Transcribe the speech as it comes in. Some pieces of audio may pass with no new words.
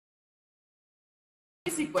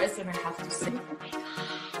easy question I have to say.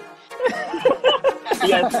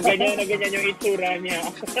 Yan, ganyan na ganyan yung itsura niya.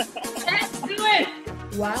 Let's do it!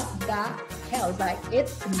 What the hell? Like,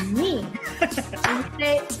 it's me. And you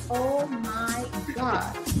say, oh my God.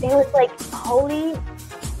 They was like, holy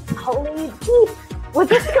beef. What's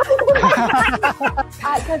this going on?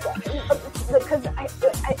 Because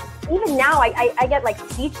even now I get like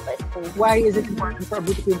speechless. Why is it important for a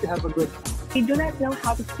beauty queen to have a good time? If you do not know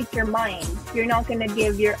how to speak your mind, you're not going to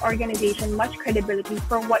give your organization much credibility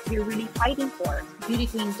for what you're really fighting for. Beauty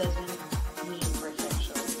queen doesn't mean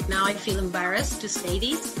perfection. Now I feel embarrassed to say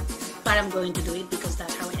this, but I'm going to do it because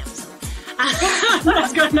that's how I am. So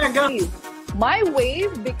I'm not gonna go. My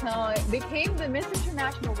wave became the Miss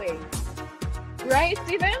International wave. Right,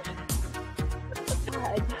 Steven?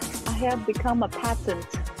 I have become a patent.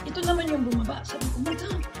 Ito naman yung bumaba. Sabi ko, oh my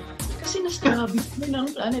God, kasi nastrabi ko ng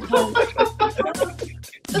planet Earth.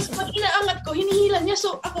 Tapos pag inaangat ko, hinihila niya.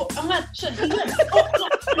 So ako, angat siya, hila.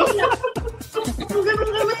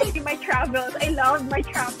 My travels. I love my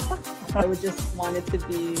travels. I would just want it to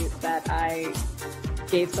be that I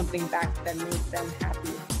gave something back that made them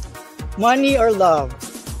happy. Money or love?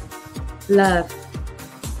 Love.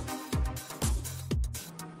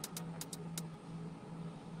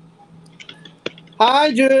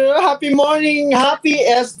 Hi, Drew. Happy morning. Happy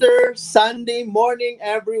Easter Sunday morning,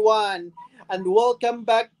 everyone. And welcome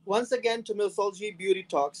back once again to Missology Beauty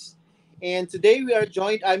Talks. And today we are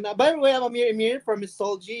joined, by the way, I'm Amir from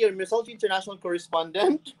Missology, your Missology International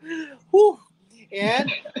Correspondent. Whew.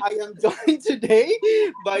 And I am joined today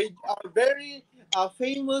by our very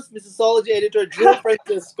famous Missology editor, Drew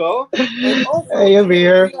Francisco. And also, Hey,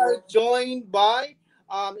 Amir. we are joined by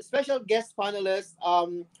special guest panelist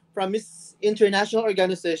from Miss International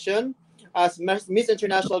Organization as Miss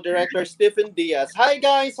International Director Stephen Diaz. Hi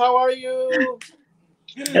guys, how are you?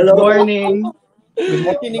 Hello. Good morning.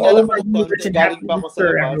 Hiningal ako ng konti, galing pa ako sa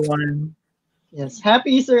labas. Everyone. Yes,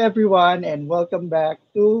 happy Easter everyone and welcome back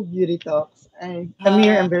to Beauty Talks.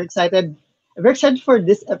 Amir, I'm very excited. I'm very excited for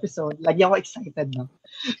this episode. Lagi ako excited, no?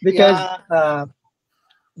 Because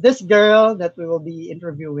this girl that we will be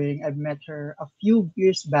interviewing, I've met her a few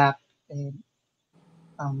years back and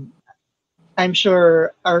I'm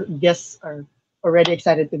sure our guests are already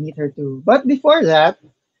excited to meet her too. But before that,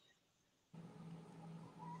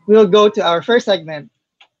 we'll go to our first segment.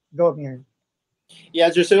 Go, Amir.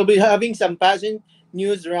 Yeah, so we'll be having some pageant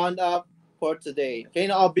news roundup for today. Okay,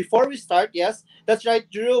 now before we start, yes, that's right,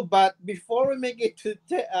 Drew. But before we make it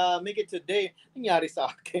today, nangyari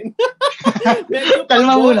sa akin.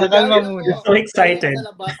 Kalma muna. So excited.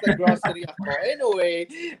 Sa labas ng grocery ako. Anyway,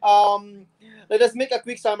 let us make a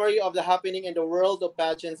quick summary of the happening in the world of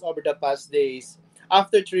pageants over the past days.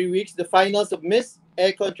 After 3 weeks, the finals of Miss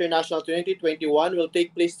Eco International 2021 will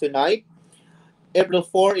take place tonight, April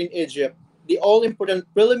 4 in Egypt. The all-important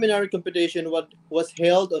preliminary competition was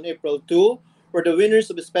held on April 2, where the winners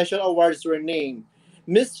of the special awards were named.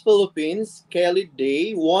 Miss Philippines, Kelly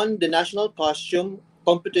Day, won the national costume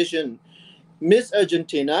competition. Miss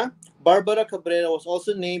Argentina, Barbara Cabrera, was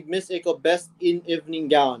also named Miss Eco Best in Evening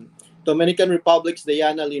Gown. Dominican Republic's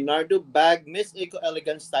Diana Leonardo bagged Miss Eco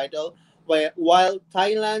Elegance title, while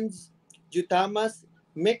Thailand's Jutamas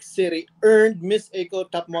Meksiri earned Miss Eco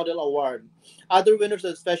Top Model Award. Other winners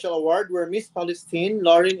of the special award were Miss Palestine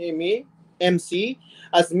Lauren MC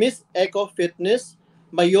as Miss Eco Fitness,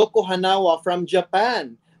 Mayoko Hanawa from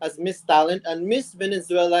Japan as Miss Talent, and Miss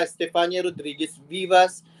Venezuela Estefania Rodriguez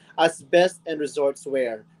Vivas as Best and Resorts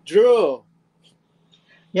Wear. Drew.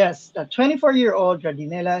 Yes, the 24-year-old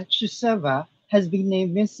Radinela Chuseva has been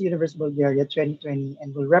named Miss Universe Bulgaria 2020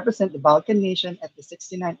 and will represent the Balkan nation at the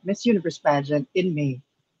 69th Miss Universe pageant in May.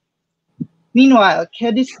 Meanwhile,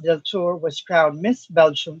 Kedis Deltour was crowned Miss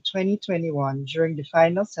Belgium 2021 during the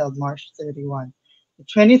finals held March 31. The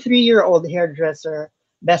 23-year-old hairdresser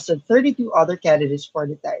bested 32 other candidates for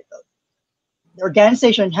the title. The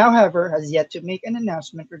organization, however, has yet to make an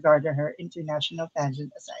announcement regarding her international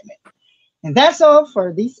pageant assignment. And that's all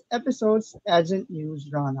for this episode's pageant news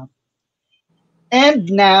roundup.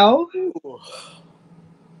 And now,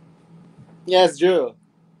 yes, Drew.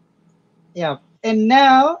 Yeah. And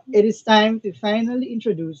now it is time to finally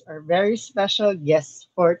introduce our very special guest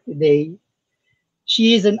for today.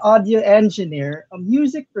 She is an audio engineer, a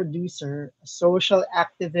music producer, a social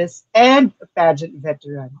activist, and a pageant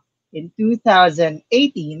veteran. In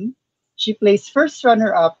 2018, she placed first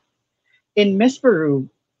runner-up in Miss Peru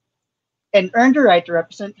and earned the right to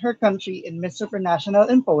represent her country in Miss Supranational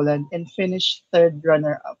in Poland and finished third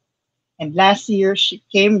runner-up. And last year, she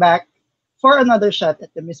came back for another shot at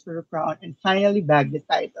the Miss Peru crown and finally bagged the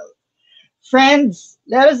title. Friends,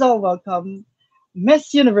 let us all welcome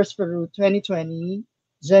Miss Universe Peru 2020,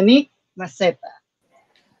 Janique Maceta.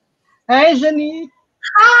 Hi, Janique.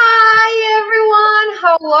 Hi everyone,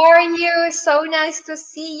 how are you? So nice to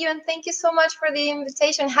see you and thank you so much for the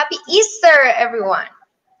invitation. Happy Easter, everyone.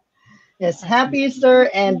 Yes, happy Easter.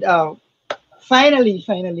 And finally,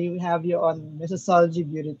 we have you on Missology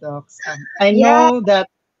Beauty Talks. Yeah, I know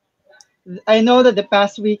that the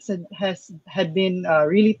past weeks had been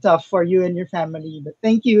really tough for you and your family, but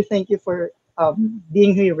thank you for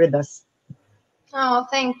being here with us. oh,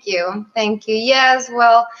 thank you. Thank you. Yes,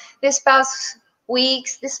 well, this past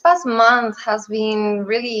month has been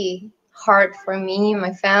really hard for me and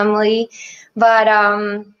my family, but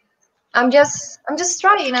I'm just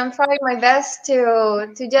trying. I'm trying my best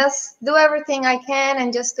to just do everything I can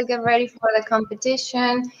and just to get ready for the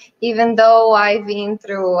competition. Even though I've been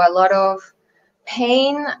through a lot of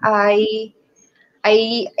pain, I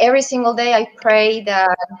every single day I pray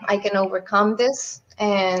that I can overcome this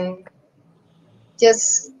and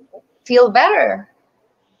just feel better.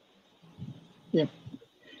 Yeah,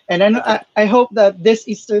 and I hope that this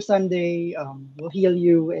Easter Sunday will heal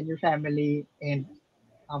you and your family. And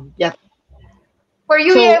yeah, Were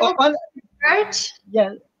you so able to on church?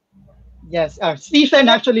 yeah yes, Stephen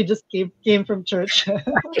actually just came from church. I'm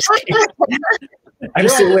Joe, I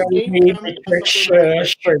still just wearing came my from the church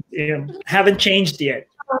supermarket. shirt. Haven't changed yet.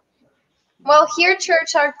 Well, here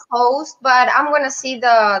church are closed, but I'm gonna see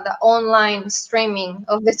the online streaming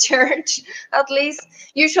of the church at least.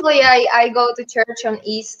 Usually, I go to church on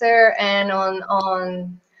Easter and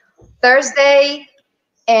on Thursday,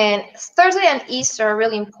 and Thursday and Easter are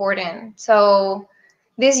really important. So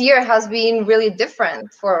this year has been really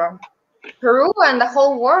different for Peru and the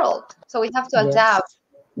whole world. So we have to Yes, adapt.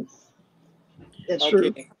 it's true.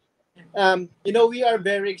 Okay. We are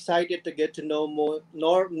very excited to get to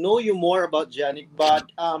know you more about Janik,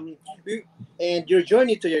 but and your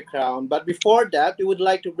journey to your crown. But before that, we would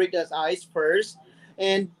like to break the ice first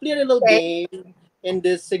and play a little Okay, game in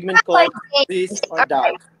this segment like called This games. or All That.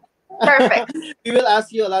 right, perfect. We will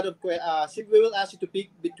ask you a lot of we will ask you to pick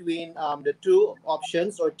between the two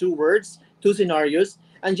options or two words, two scenarios,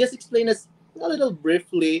 and just explain us a little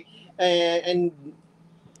briefly and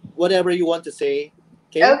whatever you want to say.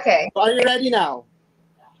 Okay. Okay. So are you ready now?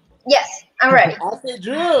 Yes, I'm ready. Okay,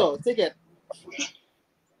 Drew, take it.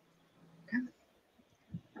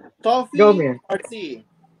 Go, Coffee Mir. or tea?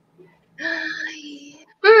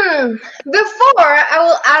 Before I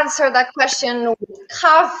will answer that question with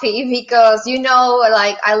coffee because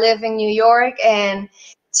like I live in New York and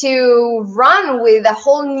to run with the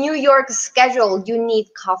whole New York schedule, you need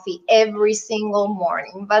coffee every single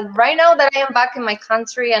morning. But right now that I am back in my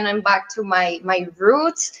country and I'm back to my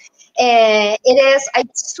roots, I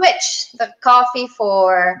switch the coffee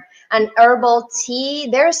for an herbal tea.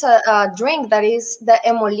 There's a drink that is the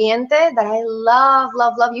emoliente that I love,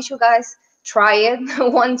 love, love. You should guys try it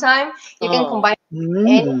one time. You can Oh, combine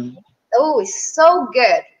any. Mm. Oh, it's so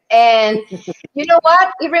good. And you know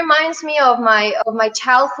what? It reminds me of my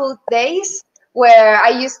childhood days where I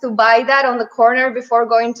used to buy that on the corner before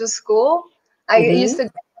going to school. I used mm-hmm.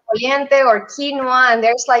 to get caliente or quinoa, and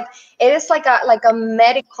it is like a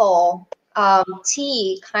medical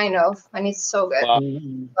tea kind of, and it's so good. Wow.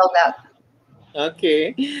 Mm. Love that.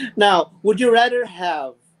 Okay. Now, would you rather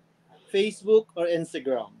have Facebook or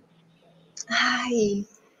Instagram? Ay,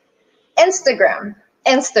 Instagram.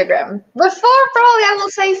 Instagram. Before, probably I will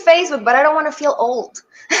say Facebook, but I don't want to feel old.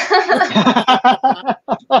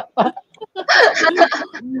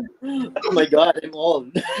 Oh my God, I'm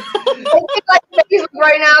old. I feel like Facebook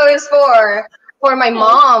right now is for my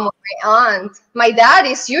mom or my aunt. My dad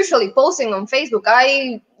is usually posting on Facebook.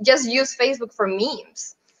 I just use Facebook for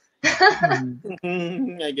memes.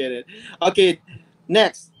 Mm. I get it. Okay,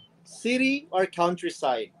 next, city or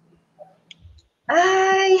countryside?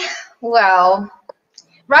 I well,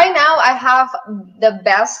 right now I have the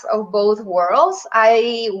best of both worlds.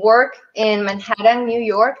 I work in Manhattan, New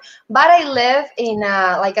York, but I live in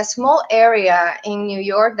a small area in New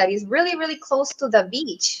York that is really really close to the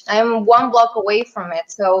beach. I'm 1 block away from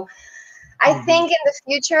it, so I Mhm. think in the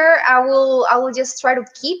future I will just try to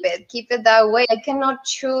keep it that way. I cannot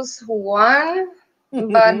choose one,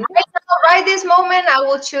 but right now, right this moment, I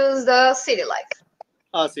will choose the city life.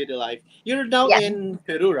 Oh, city life. You're now Yeah, in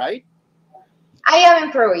Peru, right? I am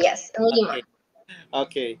in Peru. Yes, in Lima. Okay.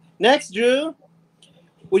 Okay. Next, Drew.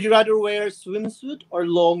 Would you rather wear swimsuit or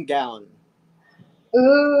long gown?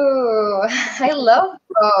 Ooh, I love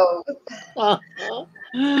both. Oh,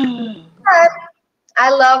 But I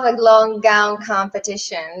love a long gown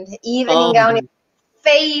competition. The evening gown is Mhm.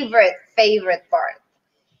 favorite part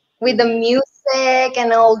with the yeah. music music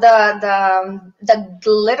and all the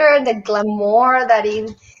glitter, the glamour that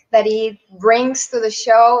it brings to the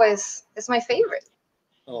show is my favorite.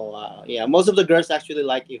 Oh wow, yeah. Most of the girls actually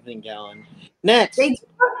like evening gown. They Next,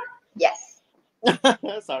 yes.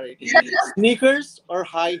 sorry, sneakers or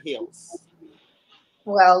high heels?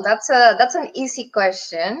 Well, that's an easy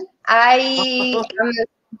question. I'm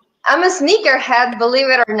a sneakerhead, believe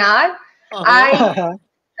it or not. Uh-huh. I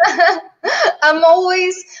I'm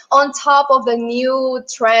always on top of the new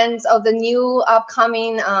trends of the new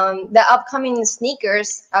upcoming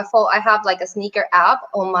sneakers. I have like a sneaker app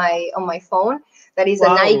on my phone that is a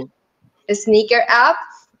Nike Wow. sneaker app.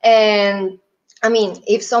 And I mean,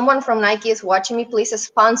 if someone from Nike is watching me, please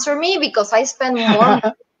sponsor me because I spend more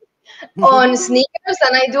on sneakers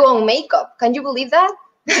than I do on makeup. Can you believe that?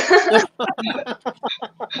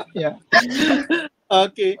 Yeah.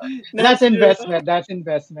 Okay, That's next, Drew. investment. That's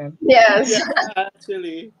investment. Yes. Yeah,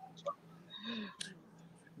 actually,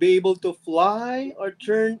 be able to fly or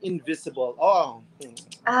turn invisible. Oh,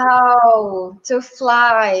 Oh, to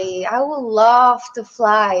fly. I would love to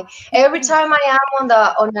fly. Every time I am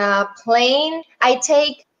on a plane, I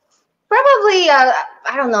take probably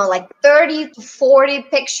I don't know, like 30 to 40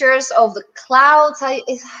 pictures of the clouds. I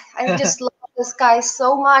just love the sky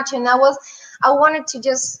so much, and I wanted to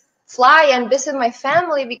just fly and visit my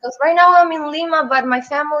family because right now I'm in Lima, but my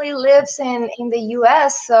family lives in the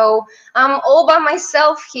US, so I'm all by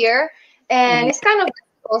myself here, and mhm. it's kind of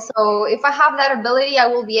difficult. So if I have that ability, I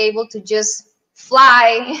will be able to just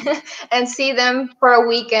fly and see them for a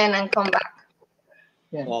weekend and come back.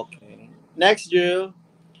 Yeah. Okay. Next, Drew.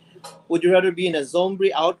 Would you rather be in a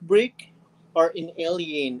zombie outbreak or in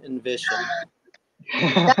alien invasion?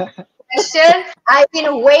 Question. I've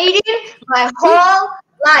been waiting my whole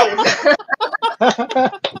life.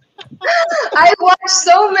 I watched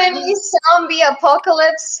so many zombie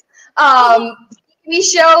apocalypse TV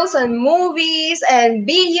shows and movies and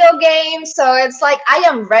video games. So it's like I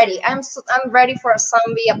am ready. I'm ready for a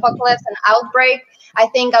zombie apocalypse and outbreak. I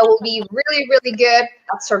think I will be really, really good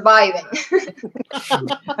at surviving.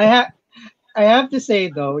 I have I have to say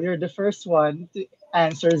though, you're the first one to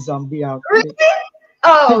answer zombie outbreak. Really?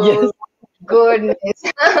 Oh Yes. goodness.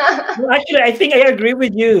 Well, actually, I think I agree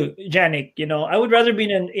with you, Janik. I would rather be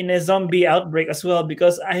in a zombie outbreak as well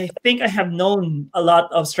because I think I have known a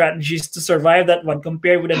lot of strategies to survive that one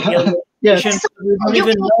compared with an alien Yes. invasion. We don't You even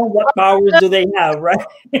can know what powers do they have, right?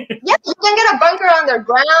 Yeah, you can get a bunker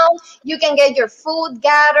underground. You can get your food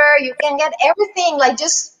gather. You can get everything, like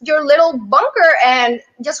just your little bunker, and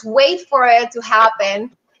just wait for it to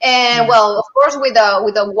happen. And Yeah. well, of course, with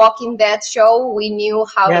the Walking Dead show, we knew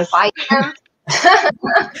how to Yes. fight them.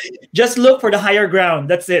 Just look for the higher ground.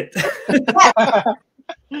 That's it.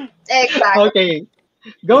 Exactly. Okay.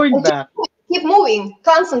 Going And just back. keep moving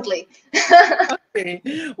constantly. Okay.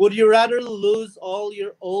 Would you rather lose all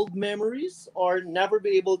your old memories or never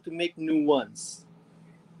be able to make new ones?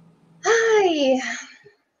 I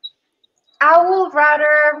I would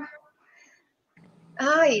rather.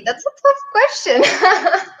 That's a tough question.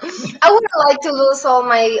 I wouldn't like to lose all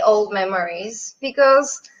my old memories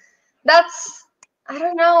because that's, I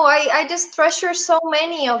don't know, I just treasure so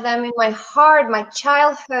many of them in my heart, my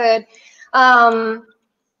childhood, um,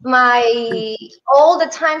 my all the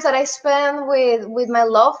times that I spend with my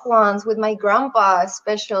loved ones, with my grandpa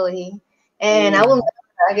especially, and I will Mm,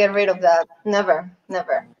 never get rid of that. Never,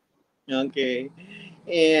 never. okay.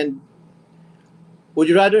 And would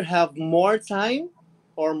you rather have more time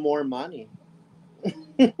or more money?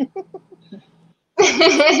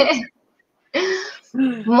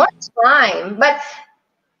 More time, but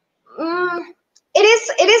Mm,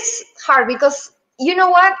 it is hard because you know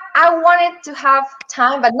what? I wanted to have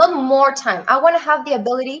time, but not more time. I want to have the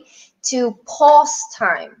ability to pause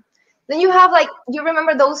time. Then you have like you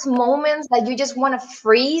remember those moments that you just want to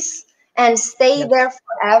freeze and stay Yes. there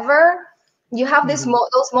forever. You have Mhm.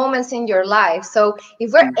 those moments in your life. So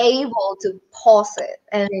if we're able to pause it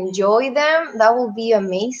and enjoy them, that will be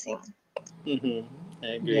amazing. Hmm. I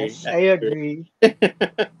agree. Yes, I I agree. agree.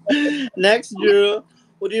 Next, Drew,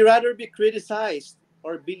 would you rather be criticized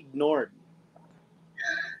or be ignored?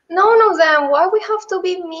 None of them. Why we have to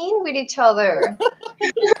be mean with each other?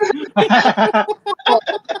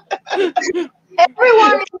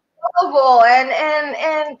 Everyone is lovable,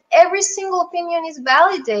 and every single opinion is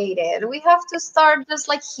validated. We have to start just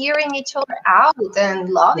like hearing each other out and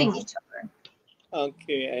loving Yes. each other.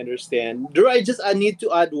 Okay, I understand. Drew, I need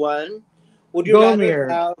to add one. Would you Go rather mirror.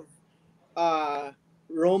 have uh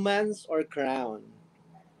romance or crown?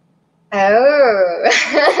 Oh.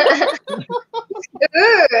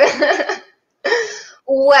 Ooh.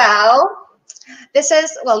 Well, This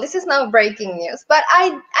is now breaking news, but I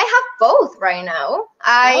have both right now.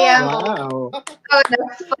 I am Wow. in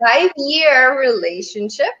a 5-year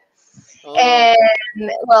relationship, Oh, and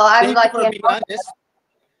well, I'm thank you lucky for being enough. honest.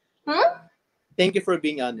 Hmm? Thank you for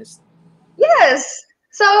being honest. Yes.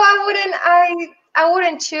 So I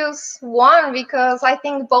wouldn't choose one because I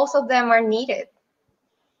think both of them are needed.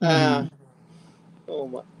 Uh, oh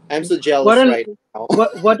my, I'm so What jealous a right now.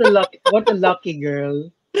 what a lucky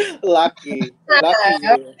girl. Lucky, lucky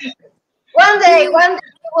you. One day you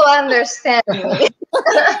will understand me.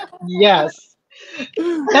 Yes.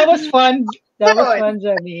 That was fun. That was Soon. fun,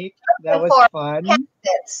 Jenny. That Looking was for fun.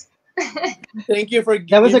 candidates. Thank you for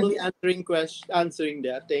That was a gamely answering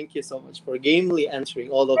that. Thank you so much for gamely answering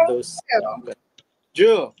all of Thank those. you.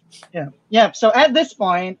 Drew. yeah. So at this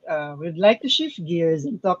point, we'd like to shift gears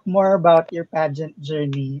and talk more about your pageant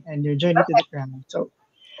journey and your journey to the crown. So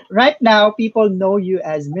right now, people know you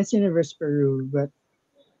as Miss Universe Peru, but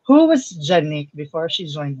who was Janik before she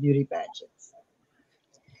joined beauty pageants?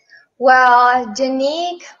 Well,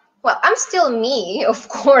 Janique, well, I'm still me, of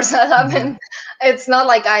course. I Mhm. haven't. It's not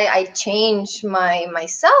like I changed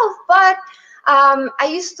myself, but I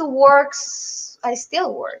used to work. I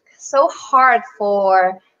still work so hard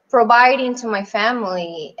for providing to my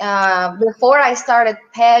family. Before I started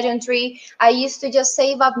pageantry, I used to just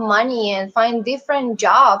save up money and find different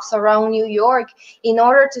jobs around New York in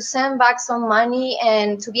order to send back some money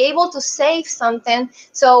and to be able to save something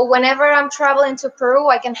so whenever I'm traveling to Peru,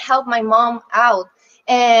 I can help my mom out.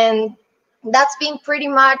 And that's been pretty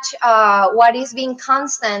much what is being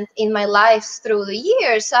constant in my life through the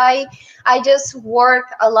years. I just work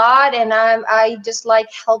a lot, and I just like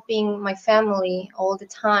helping my family all the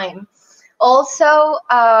time. Also,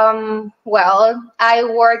 well, I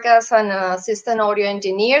work as an assistant audio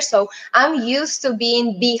engineer, so I'm used to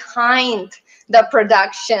being behind the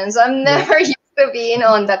productions. I'm Yeah. never used to being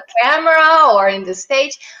on the camera or in the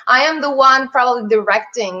stage. I am the one probably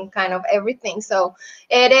directing kind of everything. So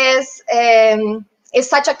it is. It's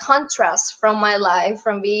such a contrast from my life,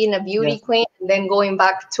 from being a beauty Yes. queen and then going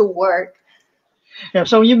back to work. Yeah.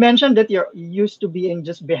 So you mentioned that you used to being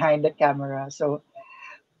just behind the camera. So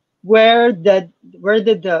where did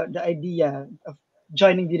the idea of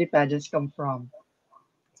joining beauty pageants come from?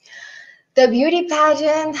 The beauty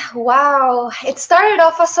pageant, wow. It started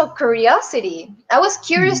off as a curiosity. I was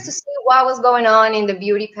curious Mhm. to see what was going on in the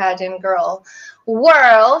beauty pageant girl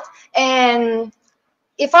world. And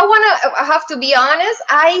if I have to be honest,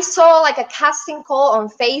 I saw like a casting call on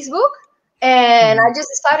Facebook and I Mhm. just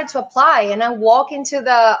decided to apply and I walked into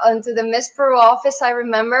the Miss Peru office. I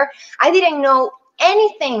remember I didn't know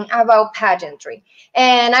anything about pageantry.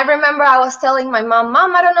 And I remember I was telling my mom,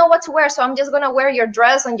 I don't know what to wear, so I'm just gonna wear your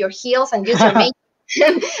dress and your heels and just your makeup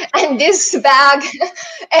and this bag.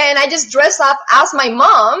 And I just dress up as my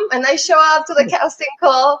mom and I show up to the casting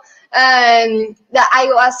call and that I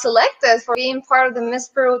was selected for being part of the Miss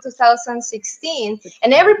Peru 2016.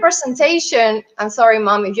 And every presentation, I'm sorry,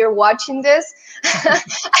 mom, if you're watching this, I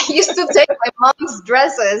used to take my mom's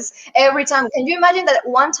dresses every time. Can you imagine that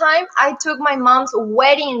one time I took my mom's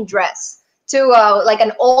wedding dress to like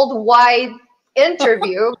an old white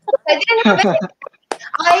interview? I didn't have it.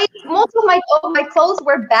 Most of my clothes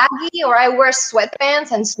were baggy or I wear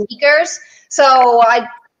sweatpants and sneakers. So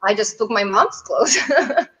I just took my mom's clothes.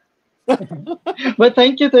 But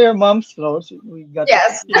thank you to your mom's clothes.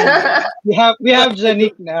 Yes. We have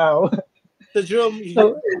Janik now. So Drew,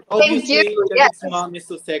 So Thank you. obviously Yes. Janik's mom is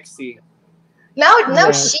so sexy. Now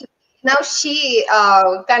yeah. she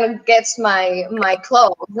kind of gets my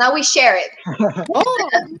clothes. Now we share it. Oh,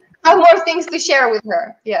 I have more things to share with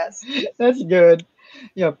her. Yes. That's good.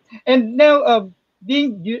 Yeah. And now,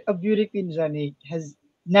 being a beauty queen, Janik, has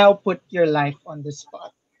now put your life on the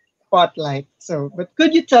spotlight. So, but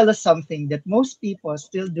could you tell us something that most people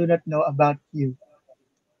still do not know about you?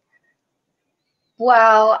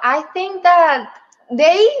 Well, I think that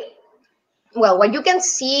what you can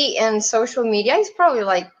see in social media is probably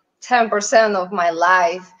like 10% of my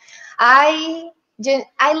life. I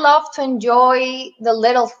I love to enjoy the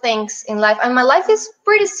little things in life, and my life is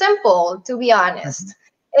pretty simple, to be honest.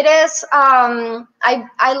 It is.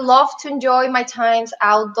 I love to enjoy my times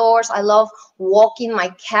outdoors. I love walking my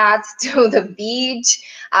cat to the beach.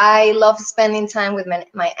 I love spending time with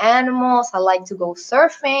my animals. I like to go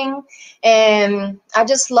surfing, and I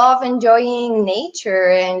just love enjoying nature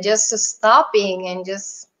and just stopping and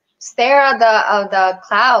just stare at the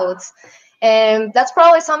clouds. And that's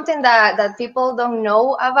probably something that people don't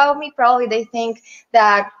know about me. Probably they think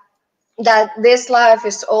that this life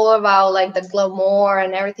is all about like the glamour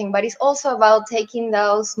and everything, but it's also about taking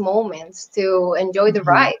those moments to enjoy the Mhm.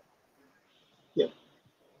 ride.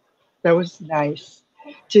 That was nice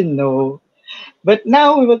to know. But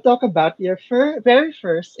now we will talk about your very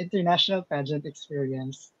first international pageant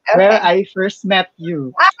experience, where Okay. I first met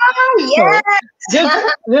you. Ah, So this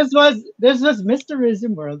yes. this was Mr.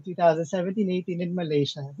 Tourism World 2017-18 in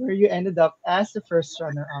Malaysia, where you ended up as the first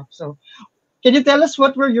runner-up. So can you tell us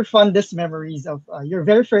what were your fondest memories of your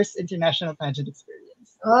very first international pageant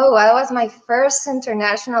experience? Oh, that was my first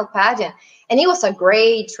international pageant. And it was a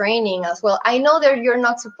great training as well. I know that you're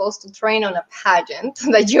not supposed to train on a pageant,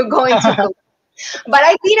 that you're going to go, but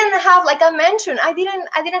I didn't have, like I mentioned, I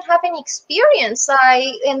didn't have any experience.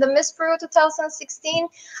 I in the Miss Peru 2016,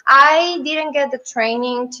 I didn't get the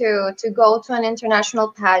training to go to an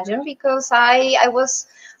international pageant because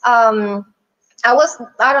um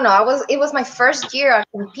I don't know, it was my first year of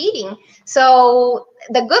competing. So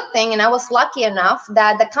the good thing, and I was lucky enough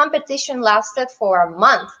that the competition lasted for a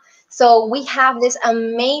month. So we have this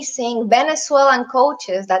amazing Venezuelan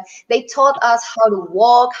coaches that they taught us how to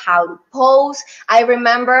walk, how to pose. I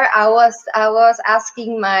remember I was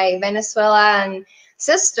asking my Venezuelan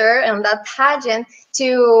sister in that pageant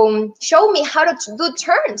to show me how to do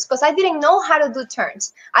turns because I didn't know how to do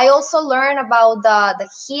turns. I also learned about the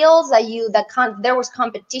heels that there was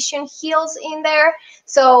competition heels in there.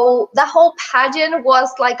 So the whole pageant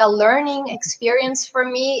was like a learning experience for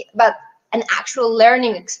me, but an actual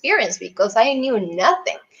learning experience because I knew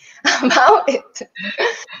nothing about it.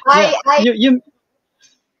 Yeah, I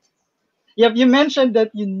you mentioned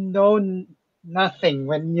that you know nothing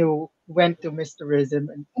when you went to Miss Tourism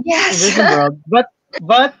and yes, Tourism World, but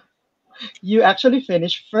you actually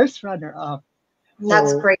finished first runner-up.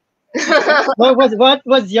 that's So great. what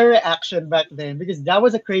was your reaction back then? Because that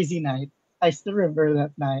was a crazy night. I still remember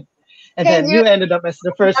that night. And Can then you you ended up as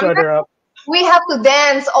the first remember? runner-up. We have to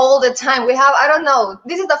dance all the time. I don't know.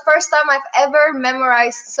 This is the first time I've ever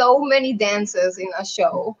memorized so many dances in a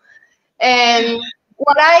show. And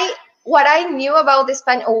what I knew about this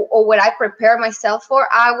pageant, or what I prepared myself for,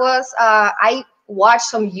 I watched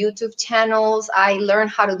some YouTube channels. I learned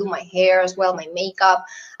how to do my hair as well, my makeup.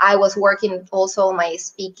 I was working also on my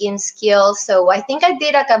speaking skills. So I think I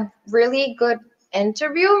did like a really good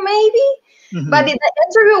interview, maybe. But Mhm. the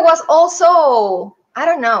interview was also, I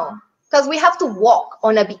don't know, because we have to walk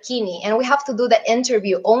on a bikini and we have to do the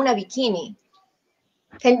interview on a bikini.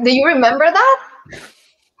 Do you remember that?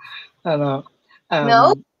 I don't know.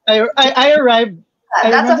 No? I arrived. I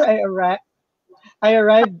That's remember a I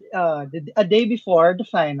arrived a day before the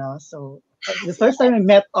final. So the first time I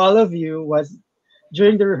met all of you was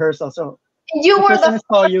during the rehearsal. So You the were first time the I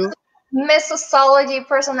saw you, Missology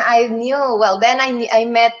person I knew. Well, then I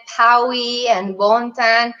met Howie and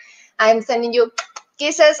Bontan. I'm sending you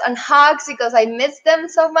kisses and hugs because I miss them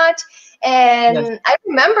so much. yes, And I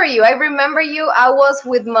remember you. I remember you. I was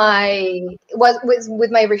with my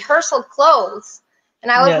rehearsal clothes,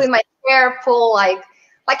 and I was yes, with my hair pulled like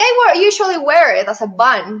usually wear it as a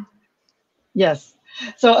bun. yes.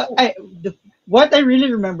 So what I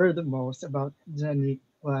really remember the most about Jenny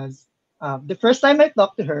was the first time I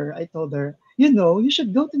talked to her, I told her, you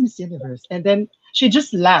should go to Miss Universe. And then she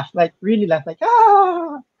just laughed, like really laughed, like,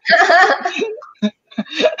 ah.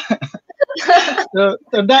 So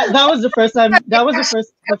that was the first time. That was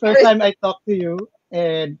the first time I talked to you.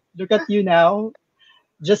 And look at you now,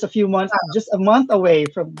 just a month away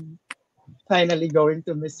from finally going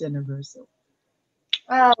to Miss Universe. So,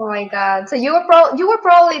 Oh my God! So you were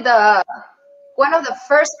probably the one of the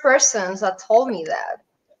first persons that told me that.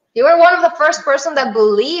 You were one of the first person that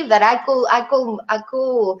believed that I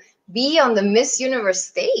could be on the Miss Universe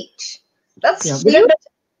stage. yeah, That's but huge.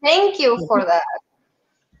 Thank you for that.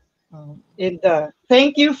 and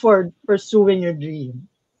thank you for pursuing your dream.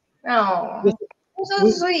 Oh, Because so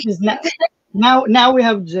sweet. 'cause now we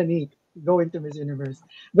have Janique going to Miss Universe.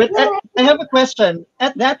 But I have a question.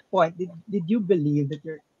 At that point, did you believe that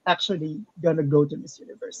you're actually gonna go to Miss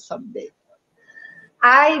Universe someday?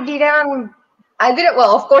 I didn't. I didn't.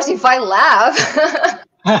 Well, of course, if I laugh,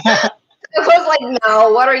 I was like,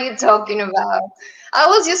 "No, what are you talking about?" I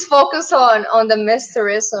was just focused on the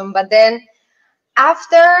mysterism, but then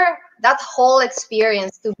after that whole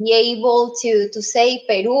experience, to be able to say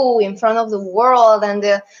Peru in front of the world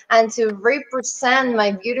and to represent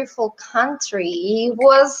my beautiful country,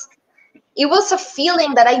 it was a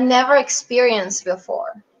feeling that I never experienced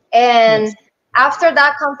before. And Yes. after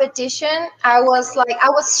that competition, I was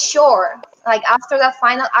sure, like after that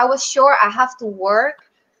final, I was sure I have to work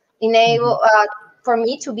Mhm. enable for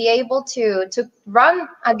me to be able to run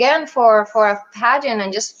again for a pageant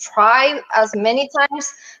and just try as many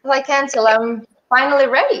times as I can till I'm finally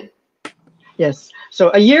ready. Yes.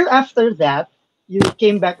 So a year after that, you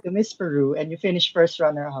came back to Miss Peru and you finished first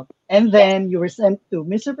runner-up. And then you were sent to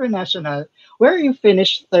Miss Supranational, where you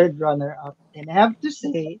finished third runner-up. And I have to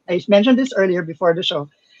say, I mentioned this earlier before the show,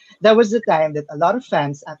 that was the time that a lot of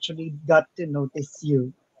fans actually got to notice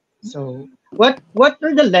you. So what were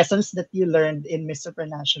the lessons that you learned in Miss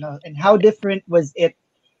Supranational, and how different was it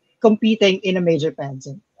competing in a major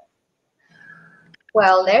pageant?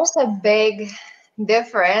 Well, there's a big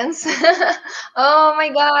difference. Oh my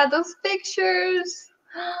God, those pictures.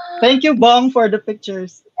 Thank you, Bong, for the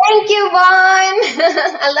pictures. Thank you, Vaughn.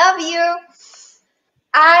 I love you.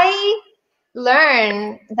 I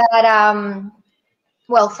learned that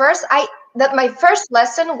well, first I that my first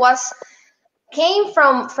lesson came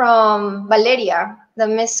from Valeria, the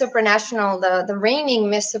Miss Supranational, the reigning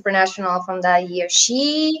Miss Supranational from that year.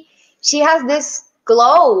 She has this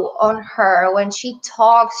glow on her when she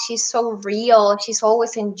talks. She's so real. She's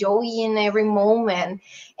always enjoying every moment.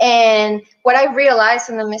 And what I realized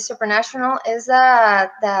in the Miss Supranational is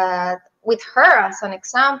that with her as an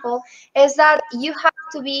example, is that you have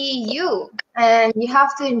to be you and you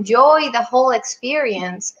have to enjoy the whole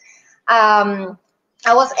experience.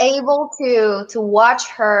 I was able to watch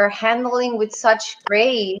her handling with such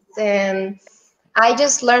grace, and I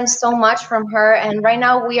just learned so much from her. And right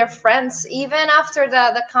now we are friends. Even after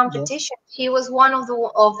the competition, she was one of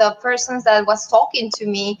the persons that was talking to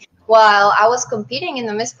me while I was competing in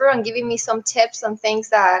the Miss Peru and giving me some tips and things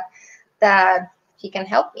that she can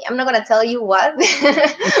help me. I'm not gonna tell you what,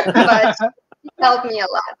 but she helped me a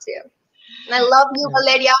lot too. And I love you,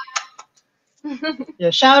 Valeria.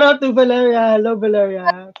 Yeah, shout out to Valeria. Hello,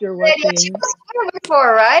 Valeria, if you're watching. She was here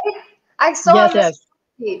before, right? I saw her.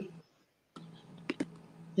 Yes.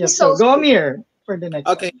 Yeah, so go Amir for the next.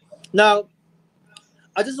 Okay, now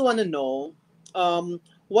I just want to know,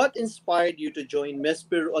 what inspired you to join Miss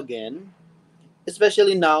Peru again,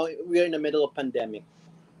 especially now we are in the middle of pandemic.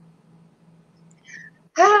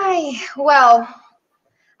 Hi. Well,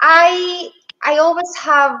 I always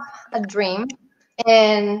have a dream,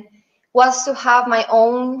 and was to have my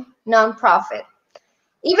own nonprofit.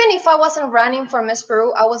 Even if I wasn't running for Miss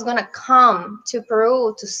Peru, I was gonna come to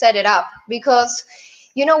Peru to set it up, because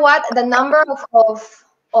you know what? The number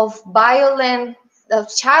of violent,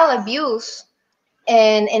 of child abuse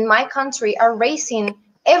in my country are raising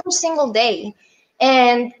every single day.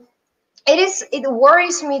 And it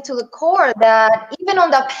worries me to the core that even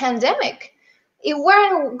on the pandemic, it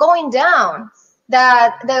weren't going down,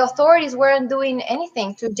 that the authorities weren't doing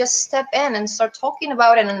anything to just step in and start talking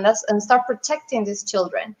about it and start protecting these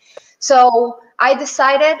children. So I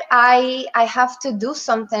decided I have to do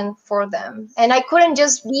something for them. And I couldn't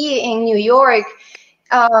just be in New York,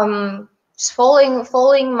 just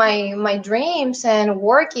following my dreams and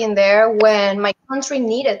working there when my country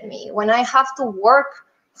needed me, when I have to work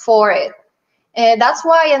for it. And that's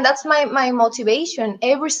why, and that's my motivation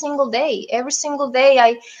every single day. Every single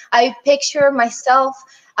day I picture myself,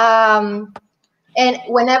 and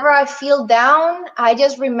whenever I feel down, I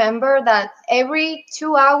just remember that every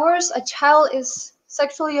 2 hours a child is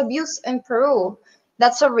sexually abused in Peru.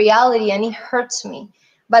 That's a reality, and it hurts me.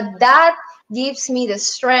 But that gives me the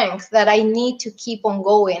strength that I need to keep on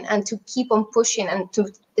going and to keep on pushing and to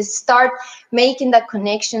start making the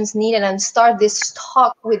connections needed and start this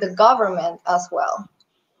talk with the government as well.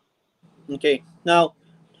 Okay, now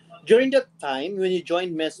during that time when you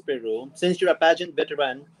joined Miss Peru, since you're a pageant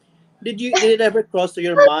veteran, did it ever cross to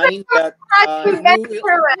your mind that did it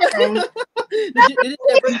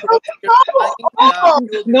ever cross to your mind that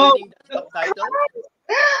you'll be reading the subtitle?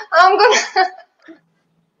 I'm gonna.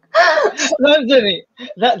 No, Jenny,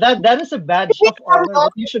 that is a badge of honor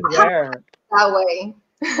that you should wear. That way.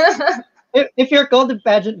 If you're called a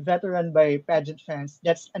pageant veteran by pageant fans,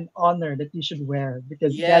 that's an honor that you should wear,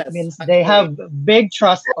 because that means they have big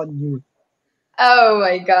trust on you. Oh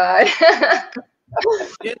my God.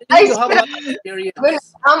 You have a lot of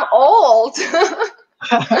experience. I'm old.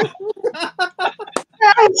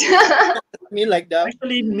 Me like that.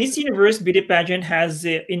 Actually, Miss Universe Beauty Pageant has,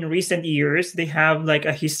 in recent years, they have like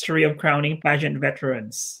a history of crowning pageant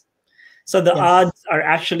veterans. So the odds are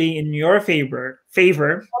actually in your favor.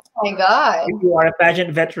 Oh my God. If you are a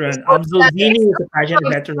pageant veteran. Zulzini is a pageant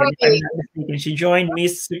veteran, if I'm not mistaken. She joined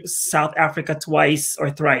Miss South Africa twice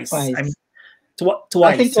or thrice. Twice.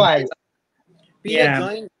 Twice. I think twice. Pia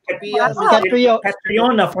joined.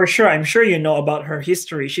 Catriona, for sure. I'm sure you know about her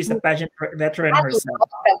history. She's a pageant veteran herself.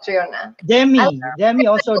 Catriona. Demi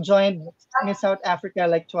also joined Miss South Africa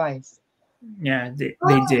like twice. Yeah, they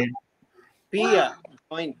did. Pia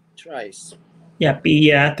joined twice. Yeah,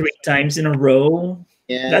 Pia 3 times in a row.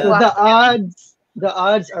 Yeah. The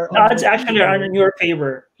odds are. The odds actually are in your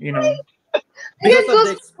favor. You know. Because of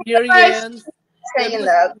the Because experience, yeah, saying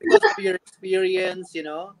that. because of your experience, you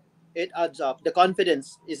know, it adds up. The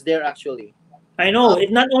confidence is there actually. I know.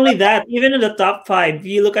 It not only that, even in the top five, if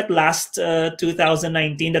you look at last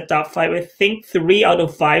 2019, the top five, I think 3 out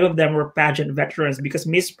of 5 of them were pageant veterans because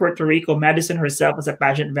Miss Puerto Rico, Madison herself, was a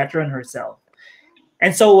pageant veteran herself.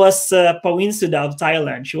 And so was Pawin Suda of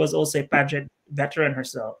Thailand. She was also a pageant veteran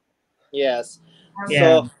herself. Yes.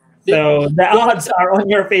 Yeah. So So the the- odds are on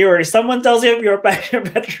your favor. If someone tells you you're a pageant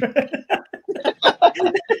veteran.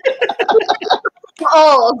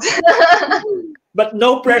 Old. But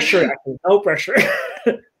no pressure, actually. No pressure.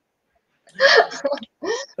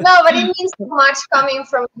 No, but it means so much coming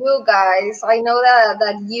from you guys. I know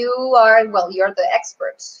that you are, well, you're the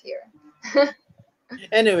experts here.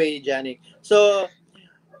 anyway, Janik. So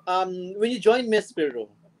when you joined Miss Peru,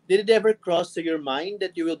 did it ever cross to your mind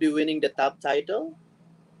that you will be winning the top title?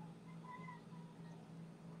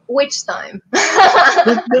 Which time?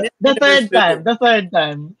 The third time. The third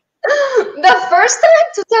time. The first time,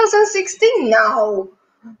 2016? No,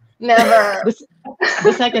 never.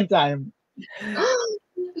 The second time.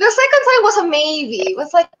 The second time was a maybe. It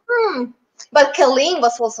was like, But Colleen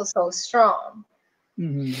was also so strong.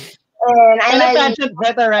 Mm-hmm. And And a I pageant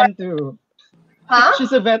veteran too. Huh?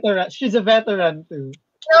 She's a veteran. She's a veteran too.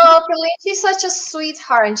 No, Colleen, she's such a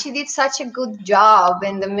sweetheart and she did such a good job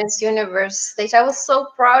in the Miss Universe stage. I was so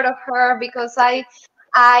proud of her because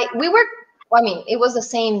we were, I mean, it was the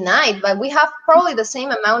same night, but we have probably the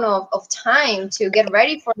same amount of time to get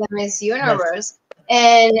ready for the Miss Universe.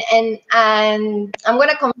 And I'm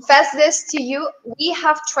gonna confess this to you. We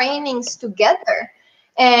have trainings together.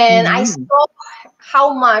 And I saw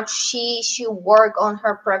how much she worked on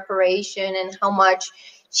her preparation and how much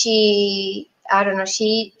she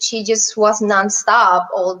just was nonstop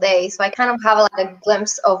all day. So I kind of have like a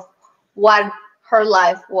glimpse of what her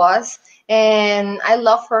life was. And I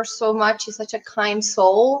love her so much. She's such a kind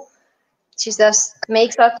soul. She just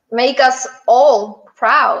make us all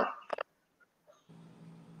proud.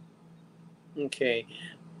 Okay.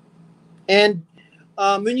 And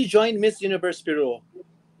when you joined Miss Universe Peru,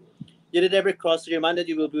 did it ever cross your mind that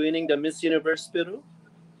you will be winning the Miss Universe Peru?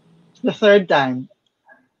 The third time.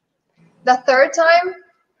 The third time,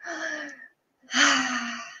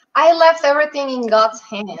 I left everything in God's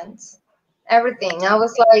hands. Everything. I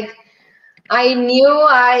was like, I knew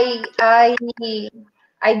I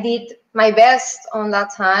did my best on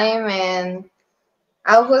that time, and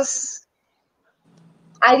I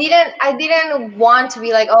didn't want to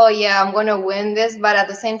be like, oh yeah, I'm gonna win this, but at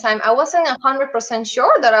the same time, I wasn't 100%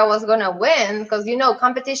 sure that I was gonna win because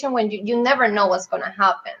competition when you never know what's gonna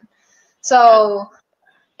happen. So,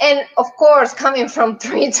 and of course, coming from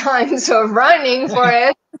 3 times of running for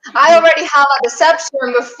it, I already have a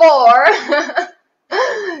deception before.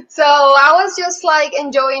 So I was just like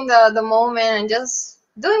enjoying the moment and just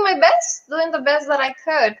doing my best, doing the best that I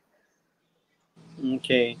could.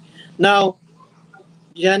 Okay. Now,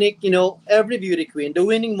 Yannick, every beauty queen, the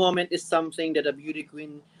winning moment is something that a beauty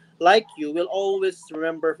queen like you will always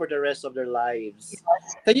remember for the rest of their lives.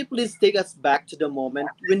 Can you please take us back to the moment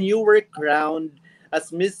when you were crowned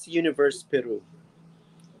as Miss Universe Peru?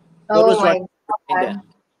 What was my right then?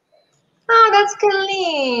 Oh, that's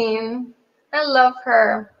Colleen. I love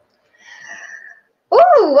her.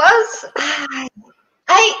 Ooh,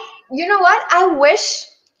 you know what? I wish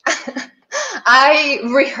I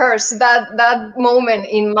rehearsed that moment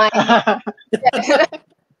in my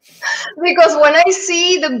because when I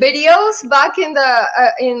see the videos back in the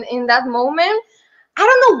in that moment, I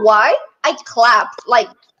don't know why I clapped like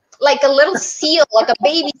a little seal, like a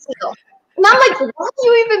baby seal. And I'm like, why do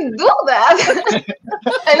you even do that?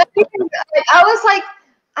 And I was like,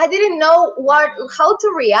 I didn't know how to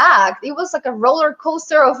react. It was like a roller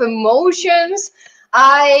coaster of emotions.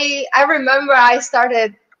 I remember I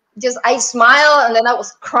started I smiled and then I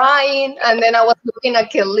was crying and then I was looking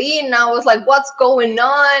at Kelly and I was like, what's going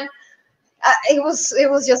on? It was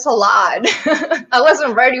just a lot. I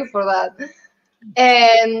wasn't ready for that.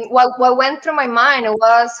 And what went through my mind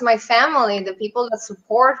was my family, the people that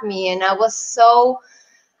support me, and I was so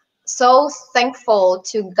thankful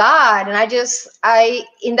to God. And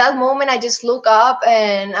in that moment I just looked up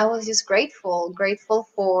and I was just grateful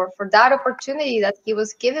for that opportunity that He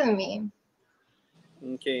was giving me.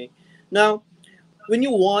 Okay. Now, when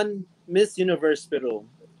you won Miss Universe Peru,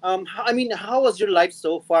 how was your life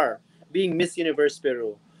so far being Miss Universe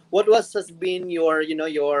Peru? What has been your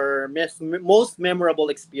most memorable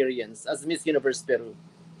experience as Miss Universe Peru?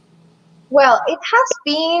 Well, it has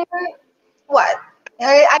been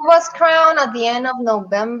I was crowned at the end of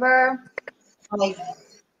November, like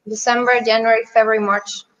December, January, February,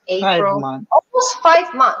 March, 5 April, months. almost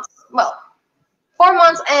 5 months. Well, 4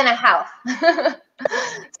 months and a half.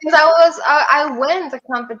 Since I went the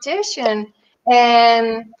competition,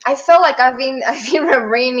 and I felt like I've been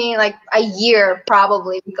raining like a year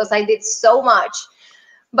probably because I did so much.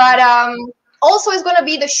 But also it's gonna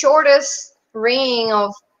be the shortest ring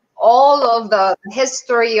of all of the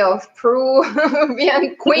history of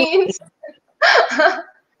Peruvian queens.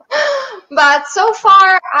 But so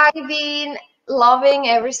far, I've been loving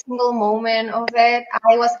every single moment of it.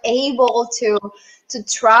 I was able to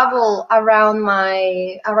travel around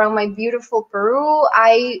my beautiful Peru.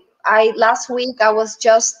 I last week I was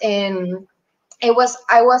just in I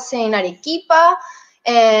was in Arequipa,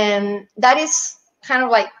 and that is kind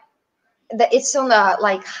of like it's on the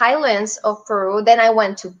like highlands of Peru. Then I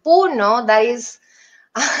went to Puno, that is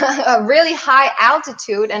a really high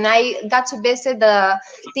altitude, and I got to visit the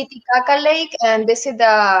Titicaca Lake and visit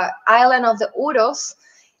the island of the Uros.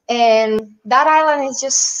 And that island is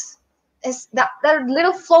just they're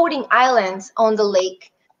little floating islands on the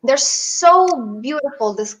lake. They're so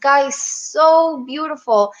beautiful. The sky is so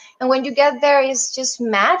beautiful, and when you get there, it's just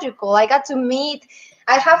magical. I got to meet.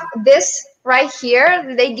 I have this right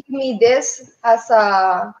here. They give me this as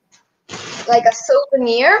a like a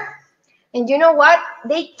souvenir. And you know what?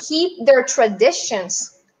 They keep their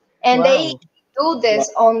traditions, and they do this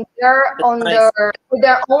on with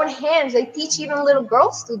their own hands. They teach even little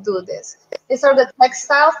girls to do this. These are the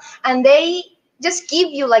textiles, and they just give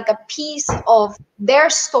you like a piece of their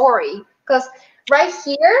story. Because right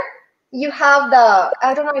here you have the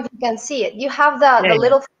I don't know if you can see it. You have the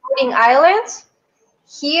little floating islands.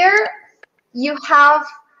 Here you have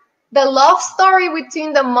the love story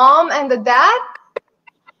between the mom and the dad.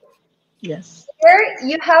 Yes. Here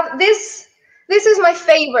you have this. This is my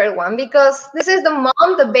favorite one because this is the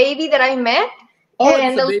mom, the baby that I met,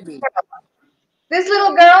 and it's a baby. This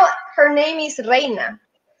little girl. Her name is Reina,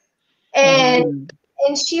 and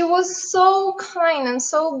she was so kind and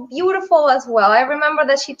so beautiful as well. I remember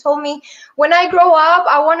that she told me, "When I grow up,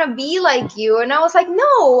 I want to be like you," and I was like,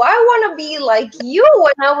 "No, I want to be like you."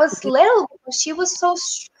 When I was little, because she was so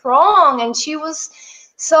strong and she was.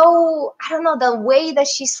 So I don't know, the way that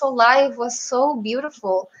she saw life was so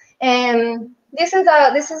beautiful, and this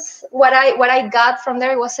is what I got from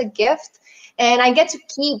there. It was a gift, and I get to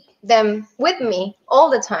keep them with me all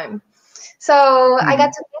the time. So I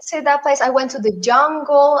got to visit that place. I went to the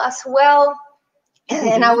jungle as well,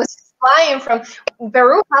 and I was flying from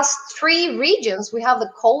Peru. Has 3 regions. We have the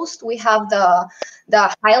coast, we have the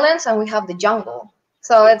highlands, and we have the jungle.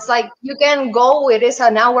 So it's like you can go. It is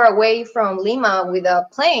an hour away from Lima with a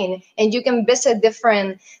plane, and you can visit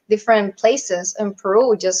different places in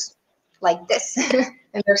Peru just like this,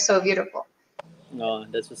 and they're so beautiful. Oh,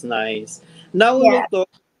 that was nice. Now we will talk.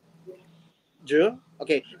 Drew?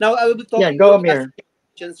 Okay. Now I will be talking go, to Amir.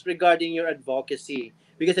 questions regarding your advocacy,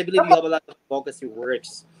 because I believe you have a lot of advocacy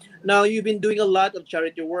works. Now you've been doing a lot of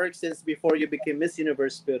charity work since before you became Miss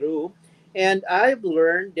Universe Peru. And I've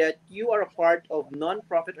learned that you are a part of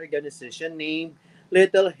non-profit organization named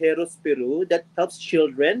Little Heroes Peru that helps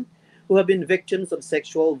children who have been victims of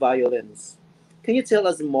sexual violence. Can you tell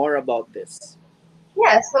us more about this?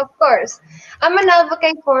 Yes, of course. I'm an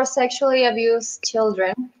advocate for sexually abused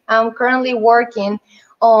children. I'm currently working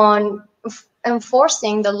on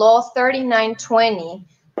enforcing the law 3920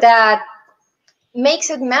 that makes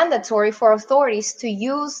it mandatory for authorities to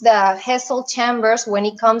use the HESL chambers when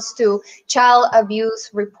it comes to child abuse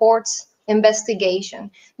reports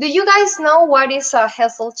investigation. Do you guys know what is a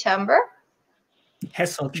HESL chamber?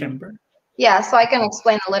 HESL chamber. Yeah, so I can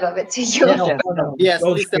explain a little bit to you. Yes,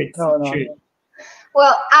 Go please. straight.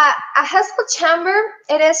 Well, a HESL chamber,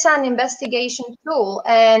 it is an investigation tool,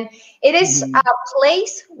 and it is a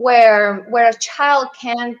place where a child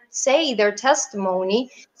can say their testimony,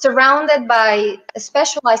 surrounded by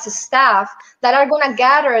specialized staff that are going to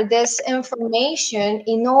gather this information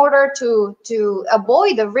in order to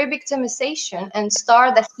avoid the re-victimization and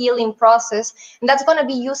start the healing process, and that's going to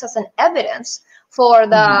be used as an evidence for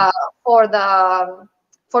the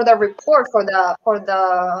report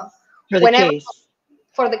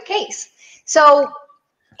for the case. So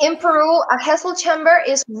in Peru, a HESL chamber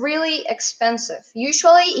is really expensive.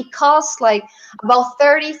 Usually it costs like about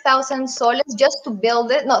 30,000 soles just to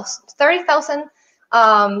build it. No,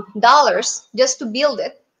 $30,000 just to build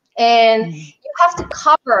it. And you have to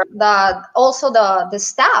cover the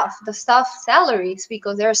staff salaries,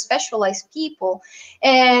 because they're specialized people.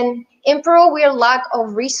 And in Peru, we're lack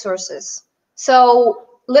of resources. So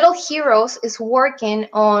Little Heroes is working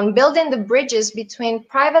on building the bridges between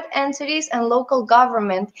private entities and local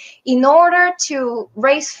government in order to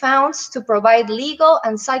raise funds to provide legal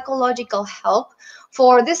and psychological help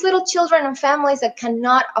for these little children and families that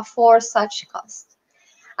cannot afford such costs.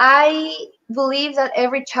 I believe that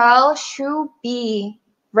every child should be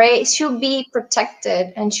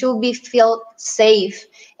protected and should be feel safe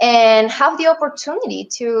and have the opportunity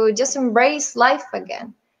to just embrace life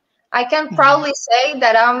again. I can proudly say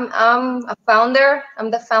that I'm a founder. I'm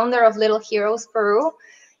the founder of Little Heroes Peru.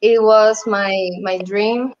 It was my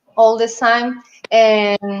dream all this time,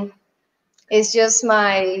 and it's just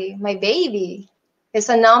my baby. It's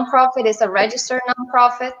a nonprofit. It's a registered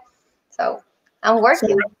nonprofit. So I'm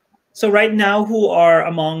working. So right now, who are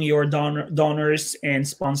among your donors and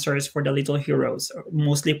sponsors for the Little Heroes?